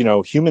think,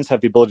 humans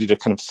have the ability to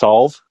kind of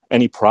solve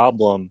any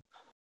problem,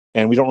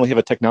 and we don't really have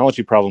a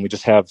technology problem. We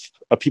just have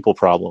a people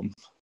problem,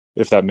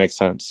 if that makes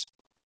sense.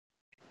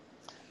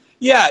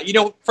 Yeah,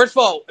 first of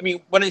all, I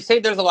mean, when I say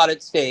there's a lot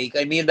at stake,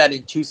 I mean that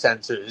in two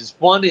senses.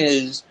 One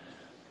is,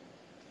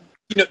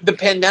 the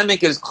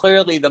pandemic is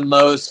clearly the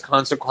most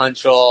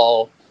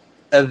consequential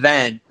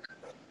event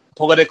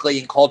politically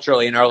and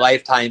culturally in our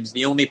lifetimes.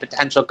 The only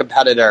potential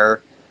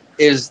competitor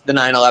is the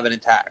 9/11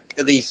 attack,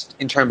 at least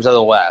in terms of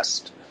the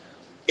West.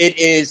 It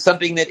is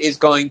something that is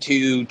going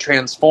to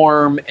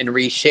transform and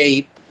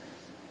reshape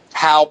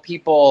how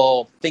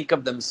people think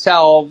of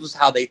themselves,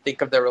 how they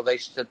think of their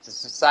relationship to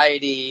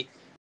society,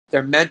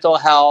 their mental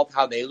health,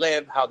 how they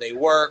live, how they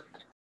work,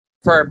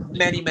 for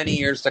many, many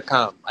years to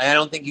come. I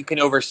don't think you can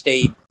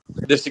overstate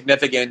the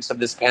significance of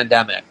this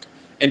pandemic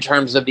in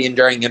terms of the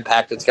enduring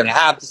impact it's going to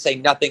have, to say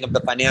nothing of the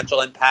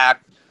financial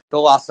impact, the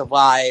loss of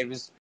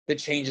lives, the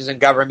changes in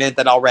government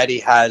that already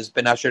has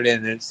been ushered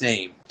in its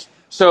name.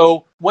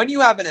 So when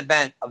you have an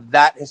event of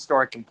that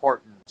historic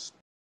importance,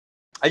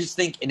 I just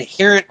think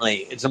inherently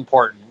it's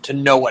important to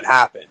know what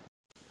happened.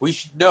 We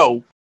should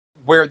know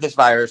where this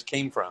virus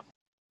came from,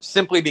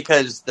 simply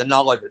because the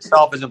knowledge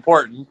itself is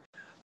important.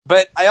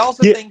 But I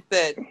also think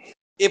that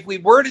if we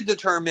were to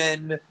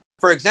determine,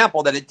 for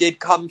example, that it did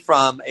come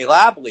from a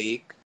lab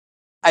leak,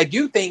 I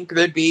do think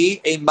there'd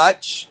be a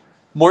much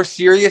more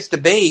serious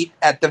debate,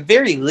 at the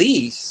very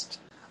least,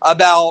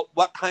 about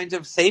what kinds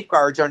of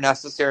safeguards are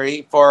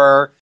necessary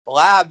for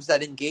labs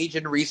that engage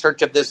in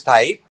research of this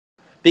type,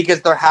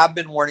 because there have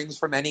been warnings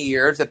for many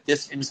years that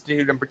this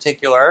institute in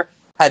particular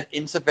had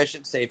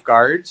insufficient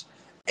safeguards.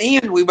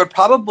 And we would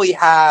probably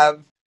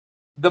have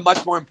the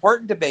much more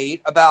important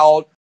debate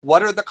about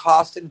what are the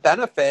costs and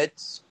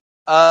benefits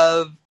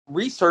of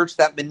research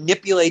that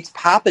manipulates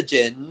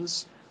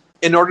pathogens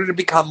in order to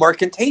become more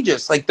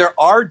contagious. Like, there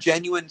are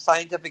genuine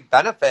scientific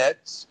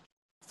benefits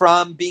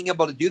from being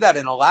able to do that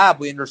in a lab.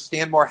 We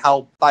understand more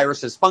how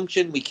viruses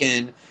function. We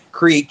can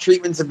create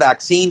treatments and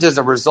vaccines as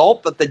a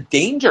result, but the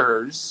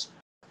dangers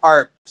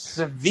are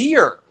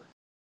severe.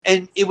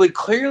 And it would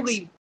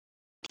clearly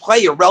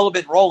play a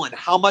relevant role in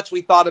how much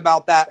we thought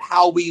about that,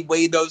 how we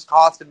weigh those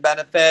costs and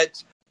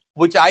benefits,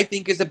 which I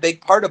think is a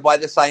big part of why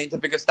the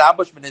scientific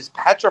establishment is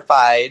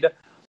petrified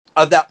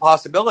of that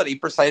possibility,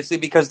 precisely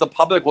because the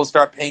public will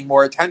start paying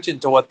more attention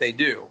to what they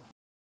do.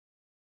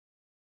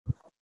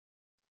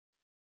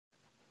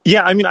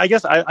 Yeah, I mean, I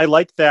guess I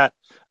like that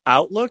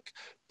outlook,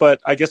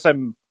 but I guess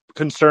I'm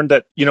concerned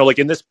that, like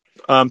in this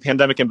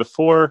pandemic and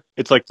before,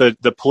 it's like the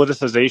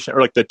politicization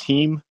or like the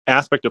team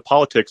aspect of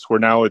politics, where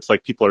now it's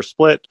like people are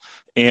split.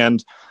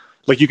 And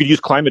like you could use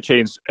climate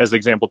change as an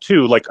example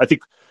too. Like I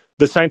think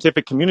the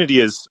scientific community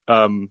is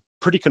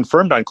pretty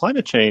confirmed on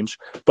climate change,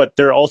 but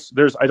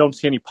there's I don't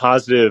see any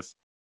positive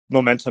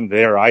momentum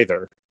there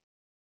either,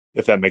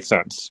 if that makes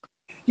sense.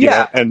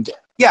 Yeah. And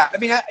yeah, I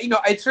mean,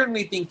 I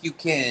certainly think you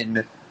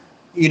can,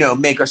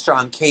 make a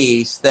strong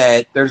case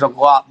that there's a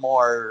lot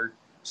more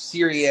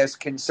serious,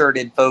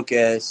 concerted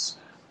focus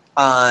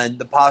on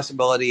the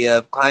possibility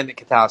of climate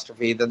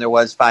catastrophe than there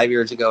was 5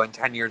 years ago and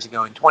 10 years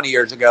ago and 20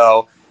 years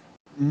ago.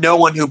 No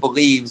one who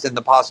believes in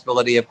the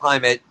possibility of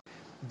climate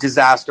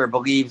disaster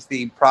believes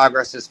the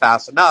progress is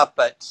fast enough,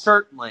 but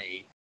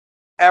certainly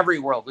every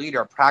world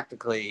leader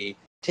practically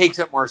takes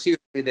it more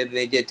seriously than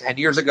they did 10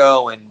 years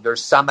ago, and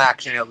there's some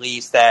action at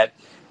least that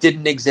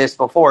didn't exist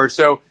before.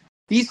 So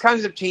these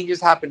kinds of changes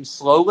happen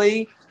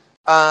slowly.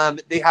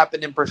 They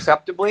happen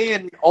imperceptibly,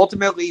 and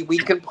ultimately we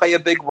can play a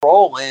big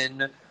role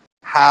in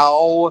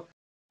how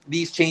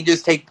these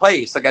changes take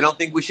place. Like, I don't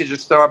think we should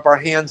just throw up our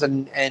hands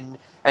and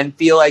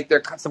feel like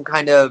there's some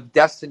kind of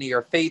destiny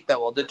or fate that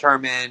will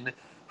determine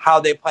how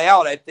they play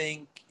out. I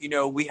think,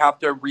 we have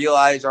to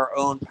realize our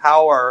own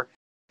power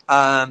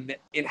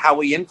in how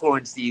we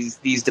influence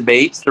these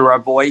debates through our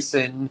voice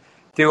and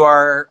through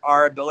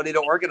our ability to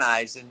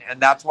organize.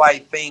 And that's why I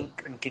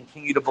think and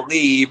continue to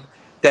believe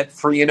that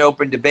free and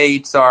open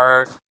debates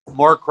are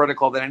more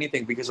critical than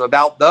anything, because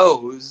without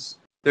those,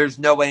 there's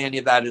no way any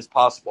of that is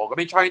possible. Let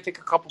me try and take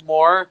a couple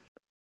more.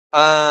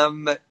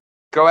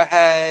 Go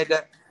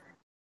ahead.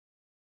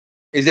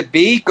 Is it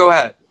B? Go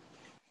ahead.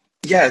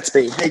 Yeah, it's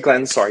B. Hey,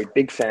 Glenn. Sorry,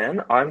 big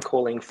fan. I'm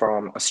calling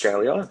from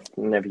Australia.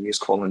 Never used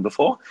calling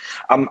before.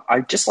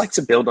 I'd just like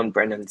to build on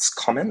Brendan's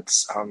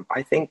comments.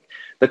 I think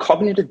the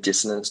cognitive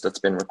dissonance that's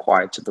been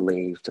required to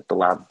believe that the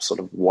lab sort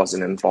of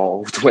wasn't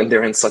involved when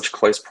they're in such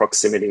close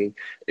proximity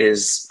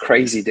is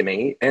crazy to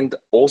me. And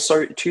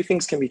also, two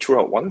things can be true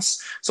at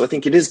once. So I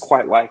think it is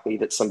quite likely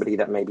that somebody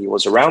that maybe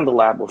was around the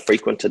lab or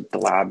frequented the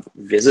lab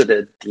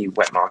visited the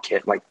wet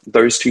market. Like,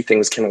 those two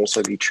things can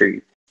also be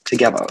true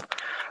together.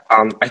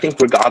 I think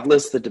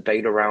regardless, the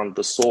debate around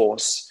the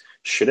source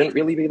shouldn't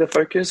really be the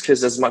focus, because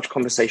there's much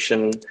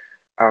conversation.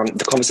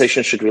 The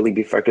conversation should really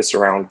be focused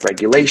around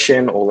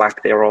regulation or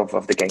lack thereof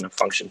of the gain of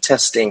function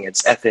testing,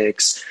 its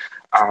ethics,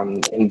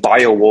 in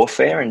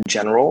biowarfare in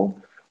general.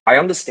 I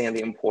understand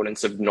the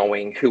importance of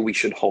knowing who we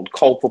should hold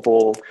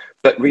culpable,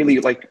 but really,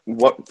 like,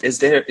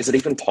 is it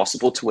even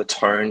possible to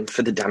atone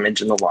for the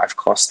damage and the life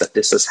cost that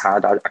this has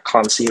had? I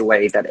can't see a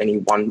way that any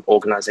one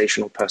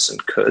organization or person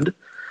could.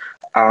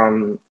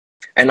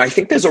 And I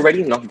think there's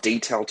already enough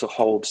detail to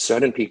hold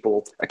certain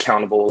people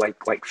accountable, like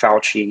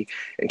Fauci,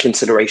 in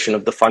consideration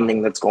of the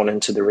funding that's gone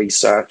into the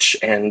research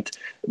and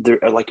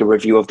like a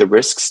review of the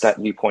risks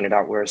that you pointed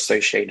out were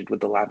associated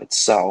with the lab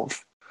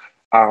itself.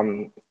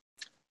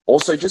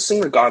 Also, just in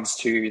regards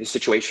to the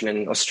situation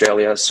in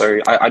Australia,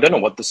 so I don't know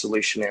what the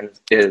solution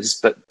is,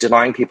 but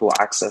denying people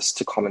access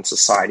to common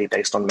society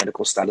based on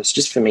medical status,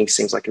 just for me,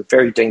 seems like a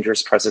very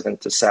dangerous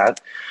precedent to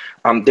set.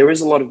 There is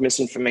a lot of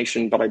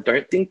misinformation, but I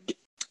don't think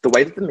the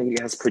way that the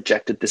media has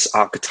projected this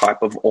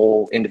archetype of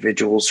all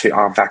individuals who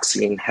are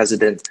vaccine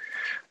hesitant,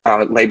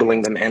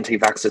 labeling them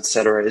anti-vax,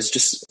 etc., is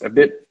just a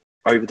bit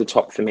over the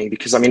top for me.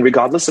 Because, I mean,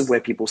 regardless of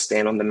where people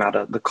stand on the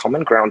matter, the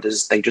common ground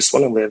is they just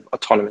want to live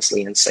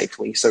autonomously and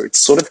safely. So it's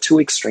sort of two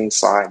extreme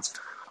sides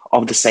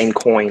of the same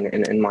coin,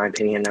 in my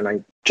opinion. And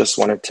I just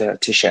wanted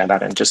to share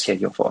that and just hear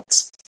your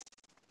thoughts.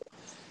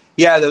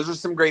 Yeah, those are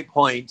some great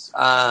points.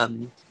 Let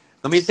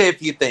me say a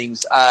few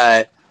things.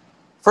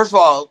 First of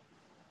all,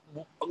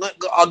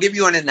 I'll give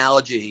you an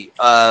analogy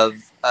of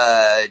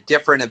a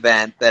different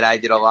event that I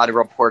did a lot of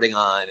reporting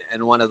on,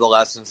 and one of the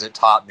lessons it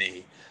taught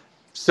me.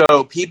 So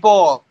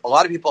a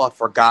lot of people have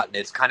forgotten,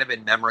 it's kind of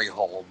in memory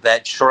hold,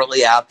 that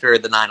shortly after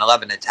the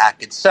 9/11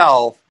 attack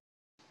itself,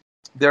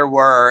 there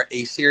were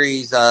a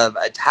series of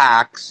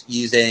attacks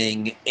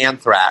using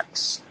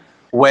anthrax,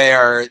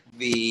 where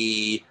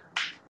the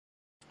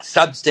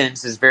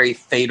substance is very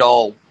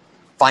fatal,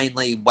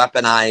 finely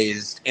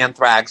weaponized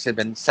anthrax had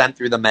been sent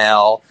through the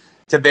mail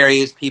to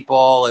various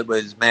people. It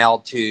was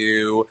mailed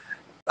to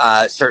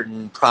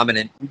certain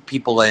prominent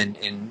people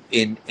in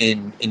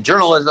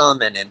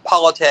journalism and in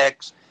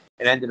politics.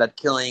 It ended up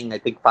killing, I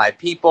think, 5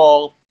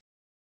 people.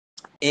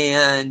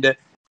 And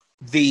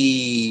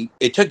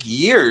it took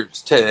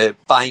years to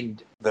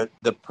find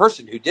the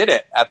person who did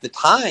it. At the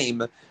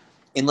time,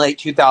 in late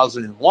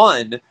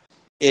 2001,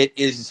 it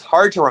is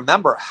hard to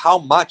remember how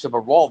much of a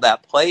role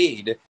that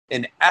played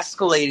in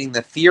escalating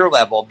the fear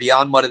level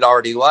beyond what it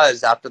already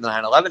was after the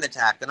 9/11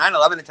 attack. The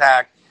 9/11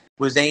 attack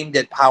was aimed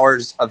at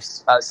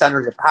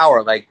centers of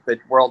power, like the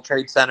World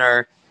Trade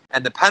Center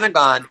and the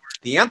Pentagon.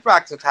 The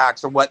anthrax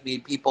attacks are what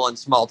made people in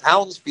small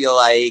towns feel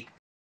like,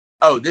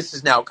 oh, this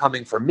is now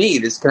coming for me.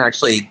 This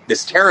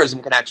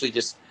terrorism can actually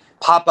just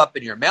pop up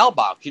in your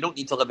mailbox. You don't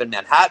need to live in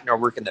Manhattan or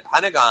work in the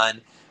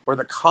Pentagon or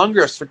the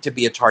Congress to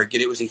be a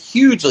target. It was a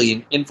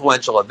hugely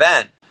influential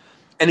event.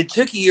 And it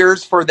took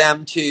years for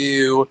them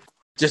to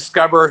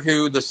discover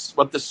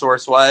what the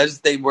source was.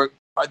 There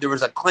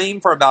was a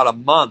claim for about a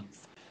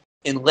month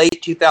in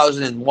late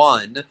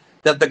 2001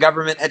 that the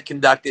government had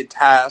conducted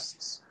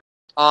tests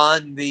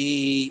on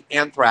the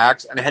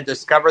anthrax and had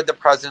discovered the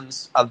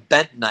presence of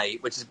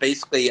bentonite, which is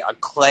basically a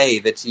clay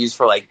that's used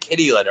for like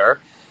kitty litter.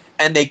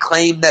 And they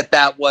claimed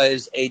that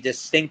was a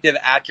distinctive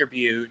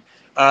attribute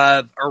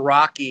of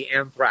Iraqi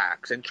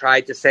anthrax, and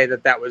tried to say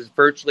that was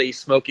virtually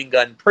smoking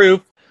gun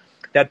proof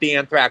that the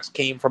anthrax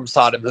came from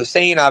Saddam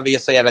Hussein,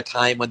 obviously at a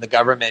time when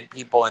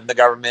people in the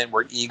government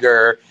were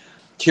eager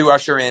to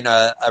usher in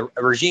a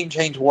regime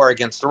change war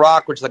against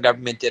Iraq, which the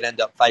government did end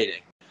up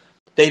fighting.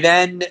 They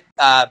then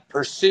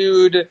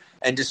pursued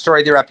and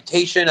destroyed the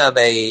reputation of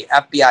a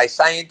FBI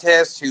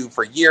scientist who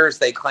for years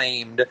they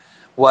claimed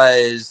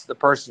was the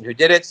person who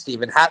did it,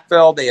 Stephen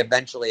Hatfield. They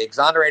eventually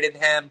exonerated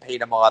him,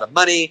 paid him a lot of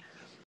money,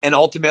 and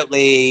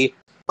ultimately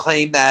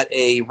claimed that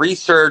a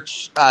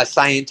research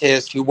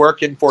scientist who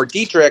worked in Fort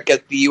Detrick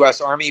at the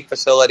U.S. Army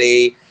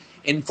facility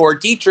in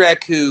Fort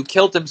Detrick, who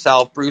killed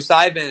himself, Bruce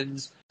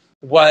Ivins,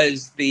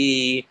 was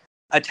the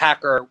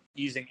attacker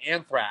using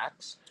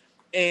anthrax.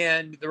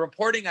 And the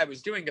reporting I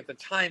was doing at the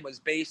time was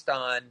based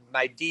on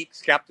my deep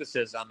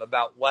skepticism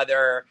about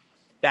whether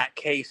that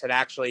case had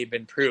actually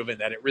been proven,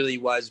 that it really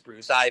was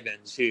Bruce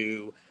Ivins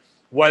who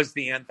was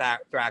the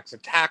anthrax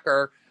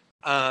attacker.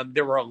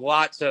 There were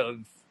lots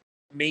of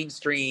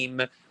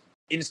mainstream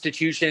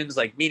institutions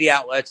like media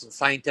outlets and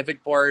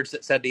scientific boards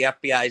that said the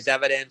FBI's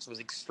evidence was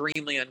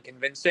extremely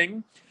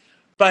unconvincing.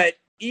 But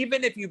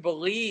even if you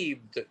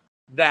believed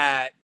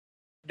that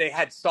they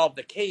had solved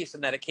the case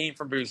and that it came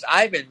from Bruce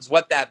Ivins,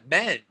 what that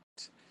meant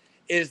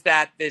is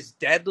that this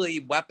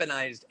deadly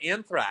weaponized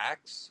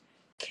anthrax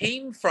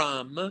came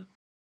from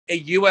a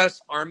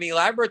U.S. Army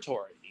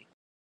laboratory,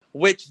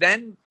 which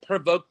then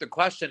provoked the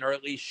question, or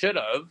at least should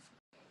have,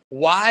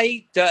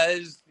 why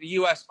does the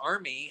U.S.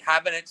 Army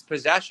have in its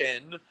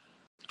possession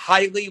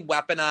highly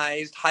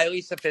weaponized, highly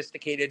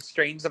sophisticated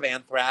strains of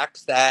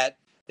anthrax that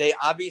they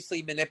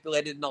obviously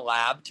manipulated in the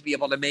lab to be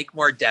able to make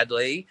more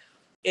deadly,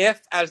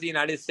 if, as the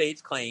United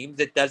States claims,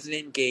 it doesn't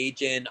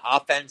engage in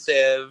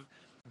offensive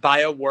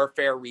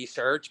biowarfare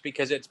research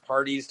because it's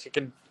parties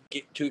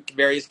to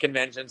various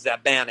conventions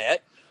that ban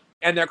it.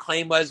 And their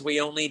claim was, we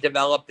only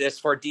developed this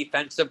for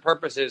defensive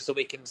purposes so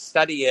we can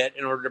study it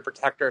in order to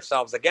protect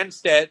ourselves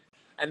against it.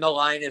 And the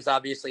line is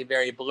obviously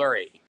very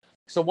blurry.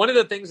 So one of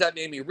the things that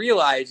made me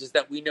realize is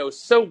that we know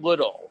so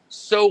little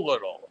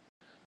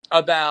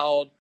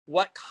about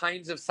what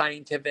kinds of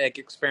scientific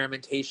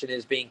experimentation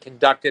is being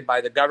conducted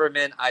by the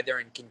government, either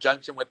in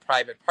conjunction with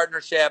private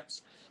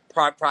partnerships,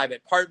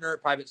 private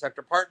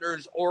sector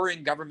partners, or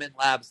in government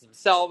labs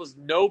themselves.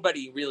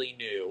 Nobody really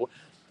knew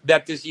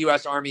that this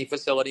U.S. Army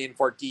facility in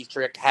Fort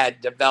Detrick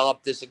had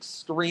developed this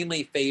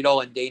extremely fatal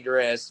and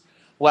dangerous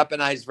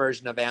weaponized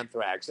version of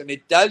anthrax. And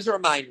it does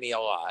remind me a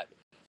lot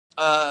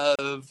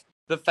of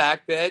the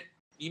fact that,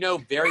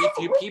 very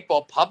few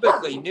people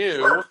publicly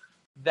knew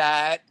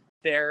that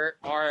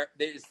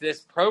there's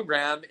this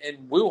program in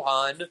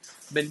Wuhan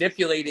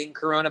manipulating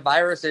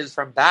coronaviruses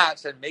from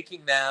bats and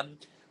making them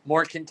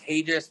more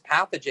contagious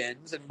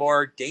pathogens and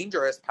more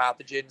dangerous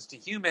pathogens to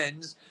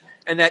humans,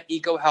 and that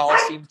EcoHealth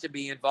seems to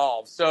be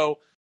involved. So,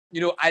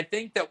 I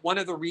think that one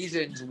of the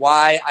reasons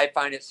why I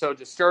find it so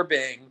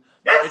disturbing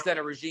is that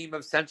a regime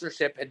of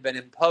censorship had been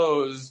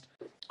imposed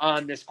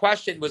on this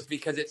question was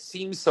because it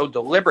seems so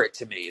deliberate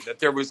to me, that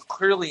there was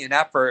clearly an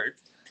effort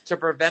to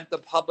prevent the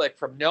public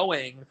from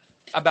knowing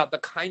about the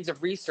kinds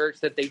of research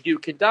that they do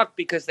conduct,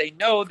 because they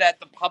know that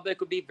the public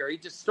would be very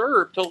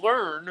disturbed to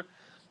learn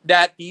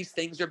that these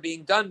things are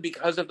being done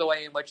because of the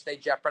way in which they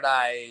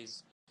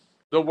jeopardize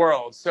the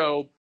world.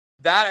 So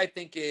that, I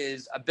think,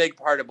 is a big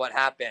part of what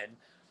happened.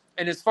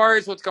 And as far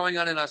as what's going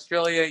on in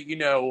Australia,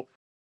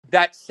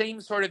 that same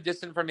sort of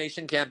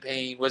disinformation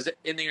campaign was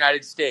in the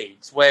United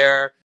States,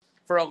 where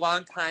for a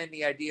long time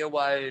the idea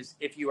was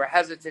if you were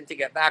hesitant to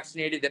get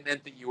vaccinated, it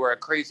meant that you were a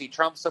crazy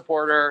Trump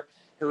supporter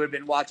who had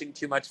been watching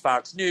too much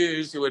Fox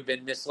News, who had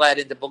been misled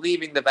into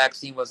believing the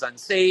vaccine was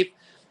unsafe.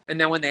 And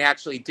then when they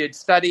actually did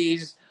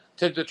studies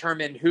to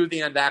determine who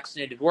the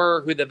unvaccinated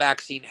were, who the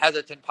vaccine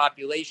hesitant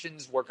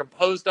populations were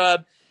composed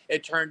of,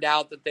 it turned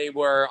out that they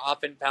were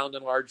often found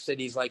in large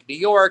cities like New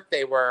York.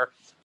 They were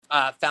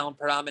found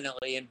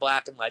predominantly in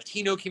Black and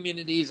Latino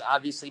communities,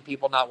 obviously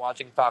people not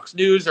watching Fox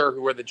News or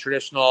who were the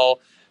traditional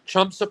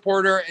Trump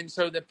supporter. And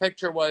so the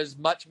picture was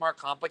much more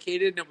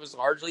complicated, and it was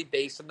largely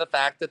based on the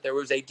fact that there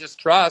was a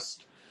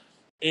distrust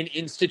in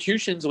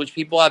institutions, which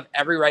people have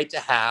every right to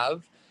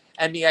have.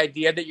 And the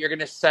idea that you're going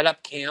to set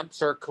up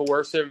camps or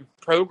coercive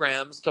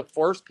programs to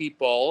force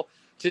people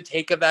to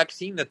take a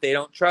vaccine that they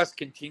don't trust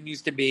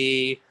continues to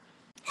be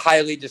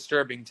highly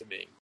disturbing to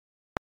me.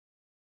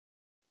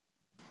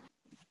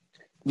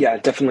 Yeah,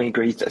 definitely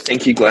agree.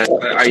 Thank you, Glenn.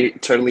 I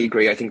totally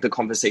agree. I think the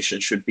conversation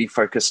should be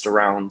focused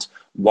around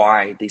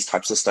why these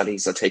types of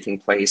studies are taking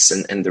place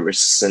and the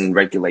risks and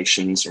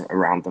regulations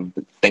around them.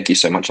 But thank you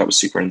so much. That was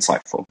super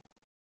insightful.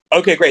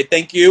 Okay, great.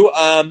 Thank you.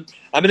 I'm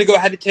going to go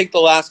ahead and take the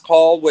last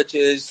call, which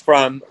is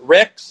from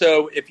Rick.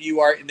 So if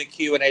you are in the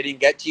queue and I didn't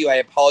get to you, I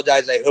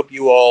apologize. I hope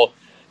you will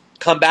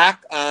come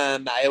back.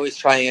 I always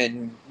try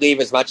and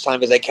leave as much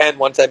time as I can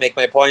once I make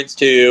my points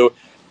to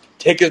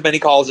take as many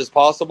calls as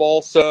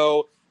possible.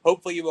 So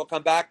hopefully you will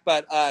come back.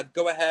 But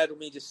go ahead. Let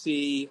me just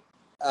see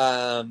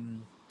how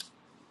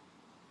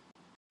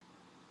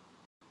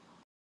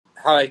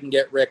I can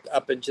get Rick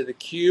up into the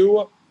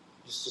queue.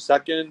 Just a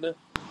second.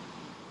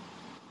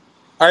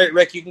 All right,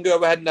 Rick, you can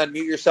go ahead and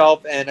unmute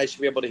yourself, and I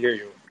should be able to hear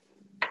you.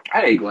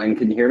 Hey, Glenn,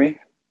 can you hear me?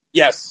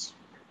 Yes.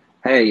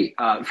 Hey,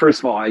 first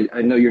of all, I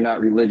know you're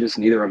not religious,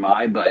 neither am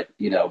I, but,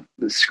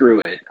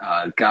 screw it.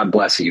 God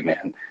bless you,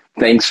 man.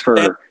 Thanks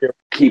for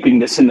keeping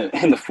this in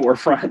the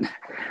forefront.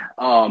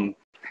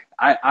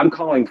 I'm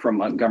calling from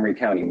Montgomery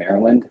County,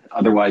 Maryland,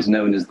 otherwise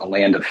known as the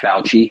land of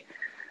Fauci.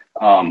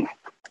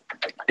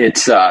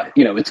 It's,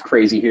 it's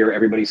crazy here.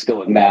 Everybody's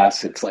still in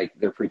masks. It's like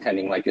they're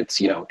pretending like it's,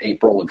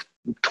 April of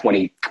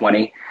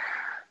 2020.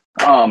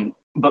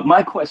 But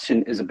my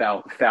question is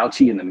about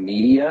Fauci and the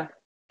media.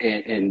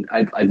 And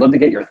I'd love to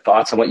get your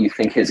thoughts on what you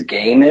think his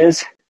game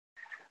is.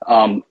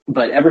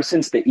 But ever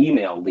since the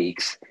email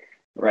leaks,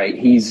 right,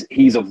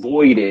 he's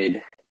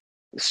avoided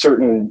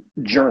certain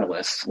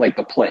journalists like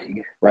the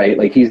plague, right?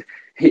 Like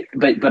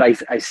but I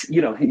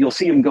you'll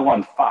see him go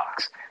on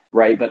Fox,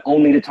 right? But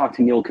only to talk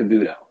to Neil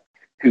Cavuto.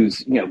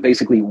 who's,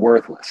 basically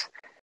worthless.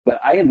 But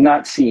I have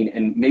not seen,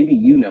 and maybe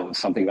you know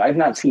something, but I have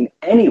not seen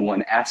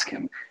anyone ask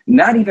him,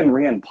 not even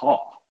Rand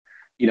Paul,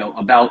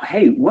 about,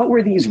 hey, what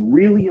were these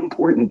really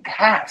important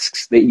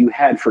tasks that you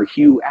had for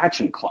Hugh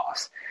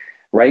Auchincloss,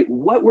 right?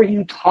 What were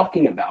you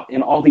talking about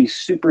in all these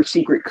super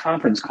secret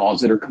conference calls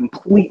that are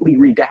completely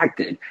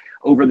redacted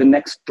over the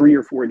next 3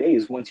 or 4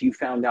 days once you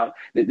found out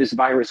that this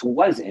virus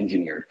was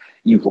engineered,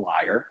 you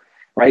liar,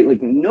 right?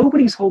 Like,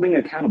 nobody's holding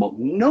accountable.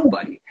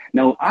 Nobody.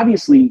 Now,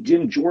 obviously,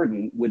 Jim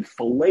Jordan would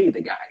fillet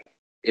the guy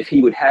if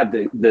he would have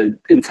the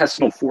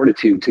intestinal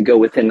fortitude to go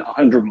within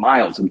 100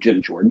 miles of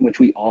Jim Jordan, which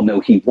we all know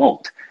he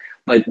won't.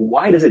 But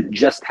why does it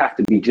just have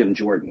to be Jim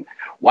Jordan?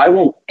 Why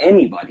won't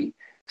anybody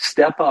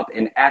step up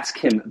and ask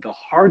him the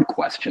hard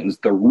questions,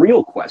 the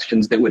real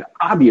questions that would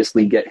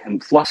obviously get him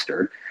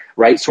flustered,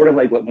 right? Sort of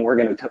like what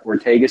Morgan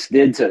Ortagus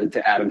did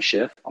to Adam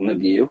Schiff on The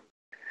View.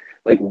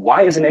 Like,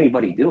 why isn't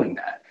anybody doing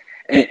that?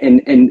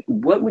 And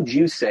what would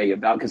you say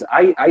about, because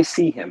I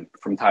see him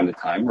from time to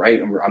time,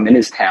 right? I'm in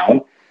his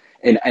town,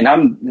 and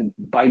I'm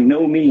by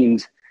no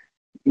means,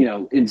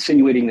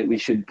 insinuating that we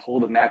should pull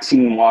the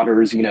Maxine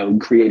Waters,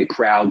 create a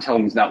crowd, tell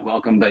him he's not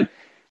welcome. But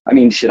I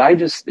mean, should I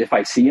just, if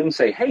I see him,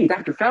 say, hey,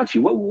 Dr.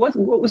 Fauci, what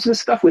was this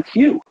stuff with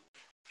you?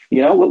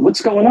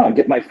 What's going on?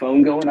 Get my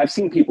phone going. I've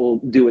seen people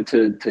do it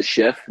to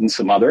Schiff and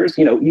some others.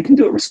 You can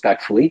do it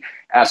respectfully,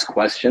 ask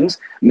questions,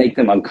 make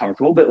them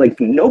uncomfortable, but like,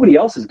 nobody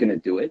else is going to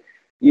do it.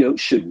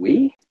 Should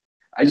we?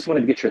 I just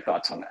wanted to get your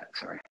thoughts on that.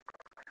 Sorry.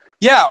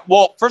 Yeah.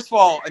 Well, first of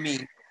all, I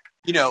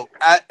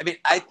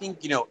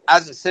think,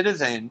 as a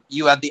citizen,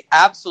 you have the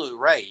absolute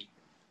right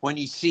when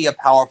you see a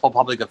powerful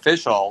public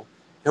official,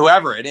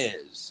 whoever it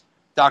is,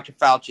 Dr.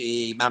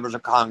 Fauci, members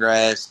of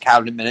Congress,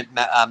 cabinet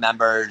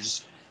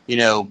members,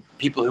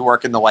 people who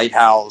work in the White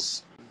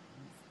House,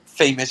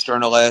 famous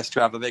journalists who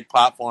have a big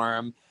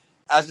platform,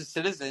 as a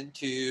citizen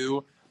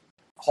to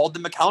hold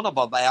them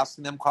accountable by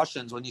asking them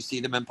questions when you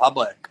see them in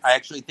public. I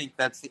actually think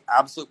that's the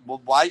absolute,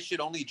 well, why should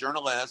only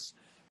journalists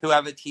who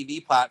have a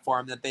TV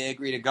platform that they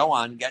agree to go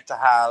on get to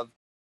have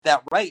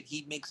that right?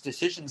 He makes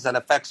decisions that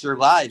affects your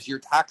lives. Your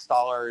tax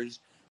dollars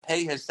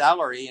pay his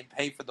salary and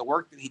pay for the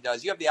work that he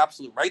does. You have the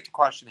absolute right to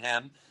question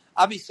him.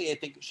 Obviously, I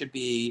think it should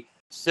be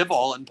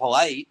civil and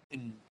polite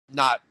and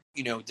not,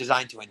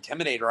 designed to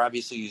intimidate or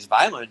obviously use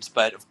violence.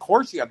 But of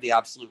course, you have the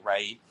absolute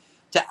right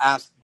to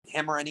ask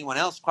him or anyone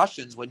else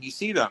questions when you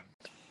see them.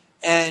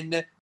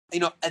 And,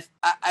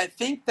 I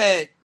think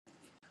that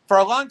for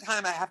a long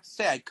time, I have to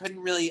say, I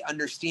couldn't really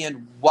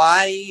understand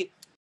why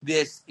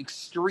this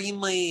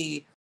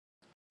extremely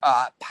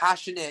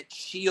passionate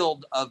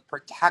shield of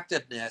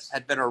protectiveness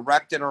had been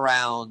erected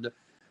around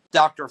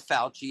Dr.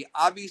 Fauci.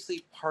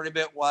 Obviously, part of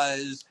it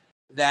was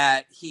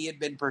that he had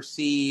been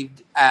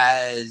perceived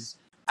as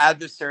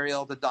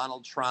adversarial to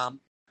Donald Trump.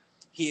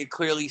 He had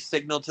clearly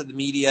signaled to the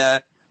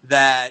media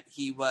that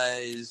he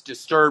was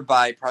disturbed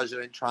by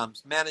President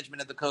Trump's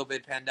management of the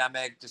COVID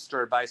pandemic,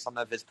 disturbed by some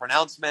of his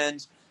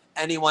pronouncements.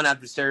 Anyone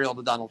adversarial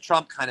to Donald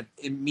Trump kind of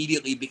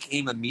immediately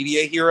became a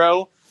media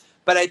hero.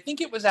 But I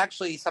think it was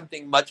actually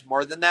something much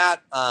more than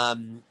that.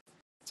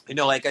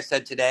 Like I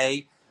said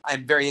today,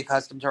 I'm very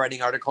accustomed to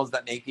writing articles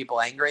that make people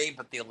angry,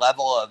 but the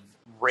level of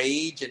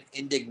rage and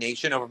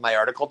indignation over my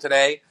article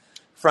today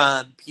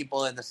from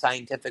people in the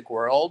scientific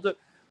world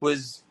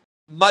was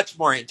much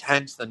more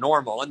intense than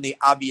normal. And the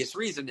obvious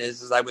reason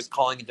is I was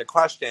calling into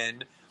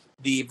question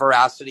the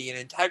veracity and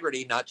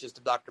integrity, not just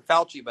of Dr.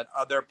 Fauci, but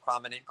other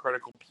prominent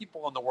critical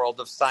people in the world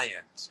of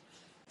science.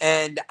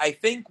 And I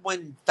think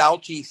when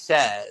Fauci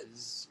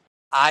says,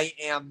 I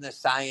am the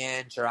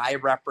science, or I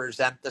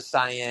represent the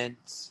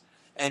science,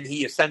 and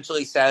he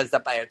essentially says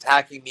that by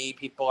attacking me,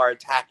 people are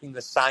attacking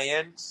the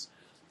science,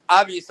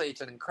 obviously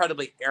it's an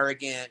incredibly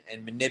arrogant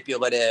and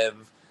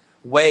manipulative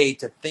way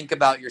to think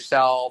about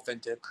yourself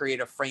and to create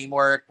a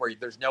framework where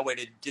there's no way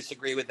to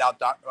disagree with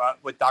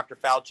Dr.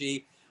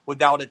 Fauci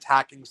without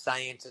attacking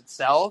science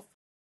itself.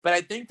 But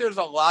I think there's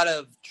a lot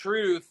of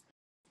truth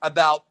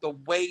about the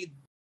way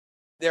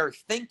they're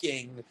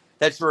thinking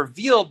that's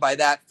revealed by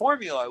that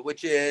formula,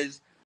 which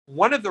is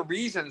one of the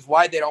reasons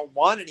why they don't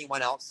want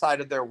anyone outside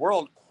of their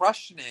world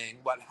questioning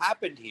what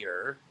happened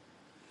here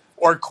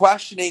or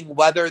questioning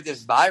whether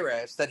this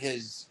virus that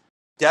has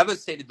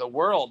devastated the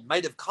world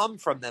might have come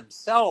from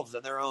themselves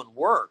and their own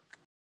work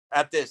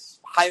at this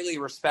highly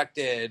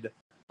respected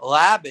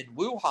lab in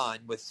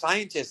Wuhan with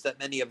scientists that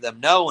many of them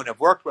know and have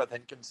worked with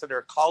and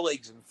consider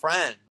colleagues and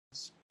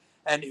friends,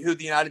 and who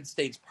the United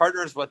States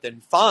partners with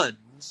and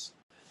funds,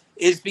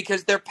 is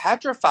because they're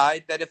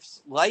petrified that if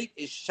light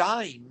is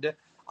shined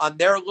on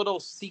their little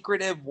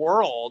secretive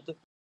world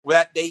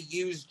that they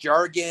use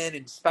jargon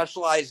and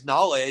specialized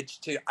knowledge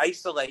to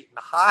isolate and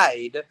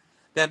hide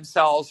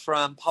themselves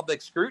from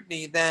public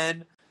scrutiny,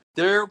 then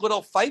their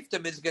little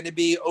fiefdom is going to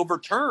be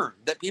overturned,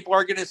 that people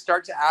are going to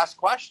start to ask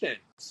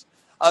questions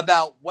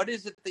about what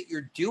is it that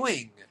you're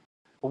doing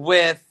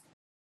with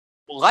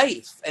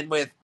life and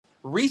with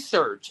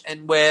research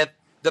and with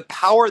the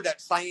power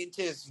that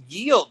scientists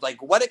yield.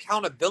 Like, what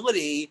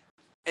accountability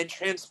and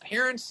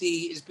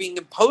transparency is being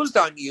imposed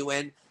on you,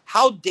 and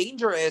how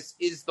dangerous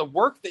is the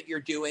work that you're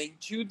doing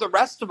to the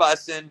rest of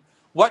us, and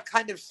what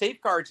kind of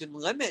safeguards and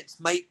limits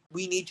might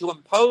we need to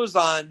impose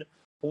on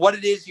what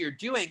it is you're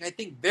doing. I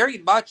think very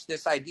much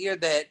this idea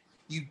that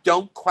you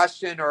don't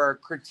question or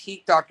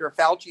critique Dr.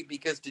 Fauci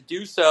because to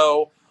do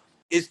so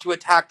is to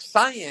attack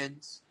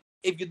science.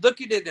 If you look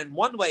at it in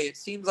one way, it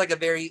seems like a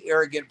very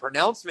arrogant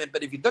pronouncement,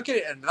 but if you look at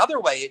it in another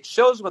way, it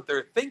shows what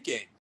they're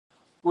thinking,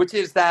 which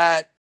is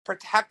that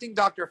protecting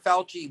Dr.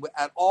 Fauci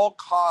at all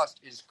cost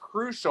is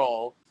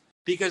crucial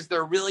because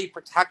they're really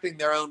protecting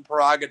their own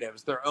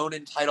prerogatives, their own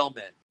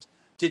entitlement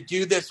to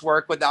do this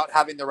work without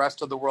having the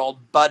rest of the world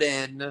butt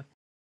into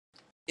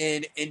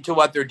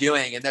what they're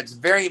doing. And that's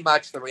very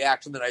much the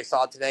reaction that I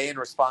saw today in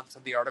response to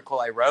the article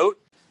I wrote.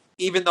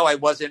 Even though I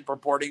wasn't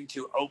purporting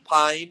to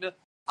opine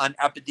on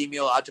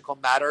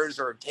epidemiological matters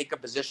or take a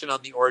position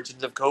on the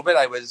origins of COVID,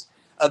 I was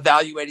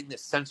evaluating the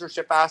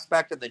censorship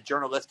aspect and the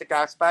journalistic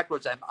aspect,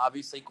 which I'm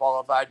obviously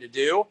qualified to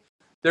do.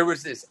 There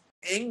was this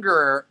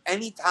anger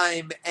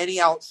anytime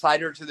any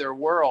outsider to their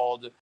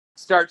world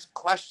starts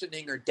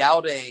questioning or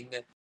doubting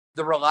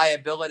the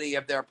reliability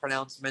of their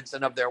pronouncements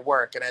and of their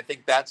work. And I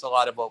think that's a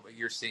lot of what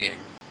you're seeing.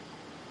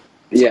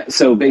 Yeah,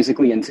 so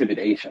basically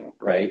intimidation,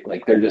 right?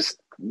 Like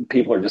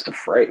people are just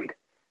afraid.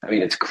 I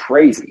mean, it's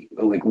crazy.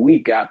 Like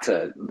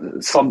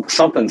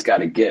something's got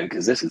to give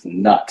because this is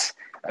nuts.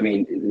 I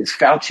mean,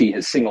 Fauci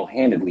has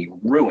single-handedly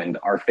ruined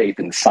our faith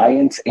in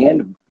science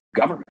and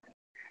government.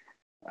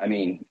 I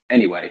mean,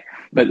 anyway,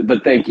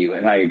 but thank you.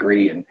 And I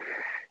agree. And,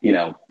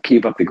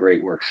 keep up the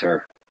great work,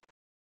 sir.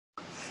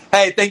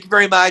 Hey, thank you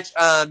very much.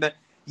 I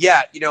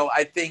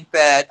think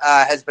that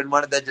has been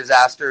one of the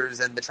disasters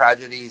and the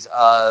tragedies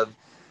of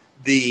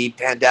the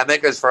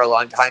pandemic is for a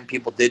long time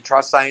people did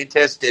trust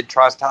scientists, did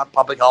trust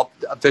public health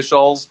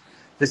officials.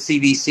 The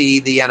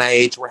CDC, the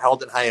NIH were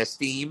held in high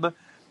esteem.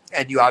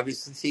 And you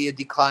obviously see a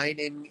decline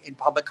in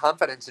public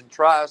confidence and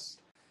trust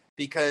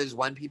because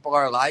when people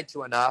are lied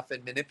to enough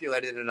and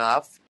manipulated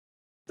enough,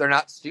 they're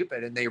not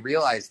stupid and they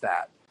realize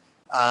that.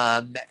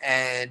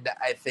 And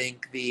I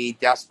think the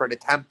desperate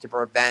attempt to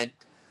prevent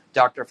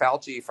Dr.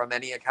 Fauci from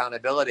any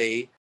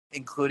accountability,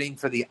 including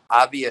for the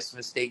obvious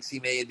mistakes he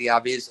made, the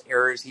obvious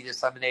errors he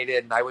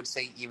disseminated, and I would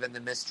say even the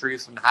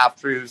mistruths and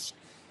half-truths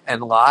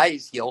and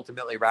lies he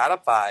ultimately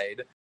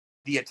ratified,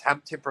 the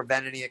attempt to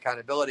prevent any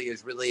accountability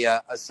is really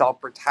a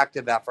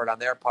self-protective effort on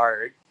their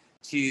part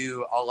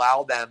to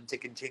allow them to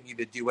continue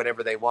to do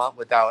whatever they want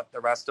without the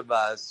rest of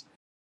us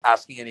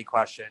asking any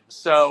questions.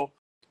 So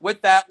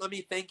with that, let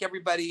me thank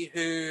everybody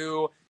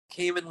who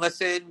came and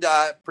listened.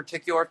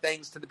 Particular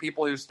thanks to the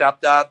people who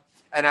stepped up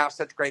and asked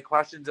such great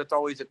questions. It's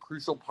always a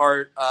crucial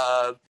part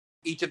of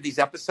each of these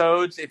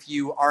episodes. If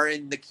you are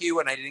in the queue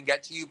and I didn't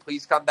get to you,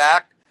 please come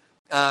back.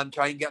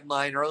 Try and get in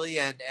line early,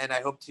 and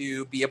I hope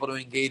to be able to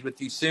engage with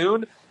you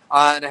soon.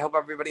 And I hope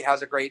everybody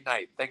has a great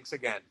night. Thanks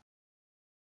again.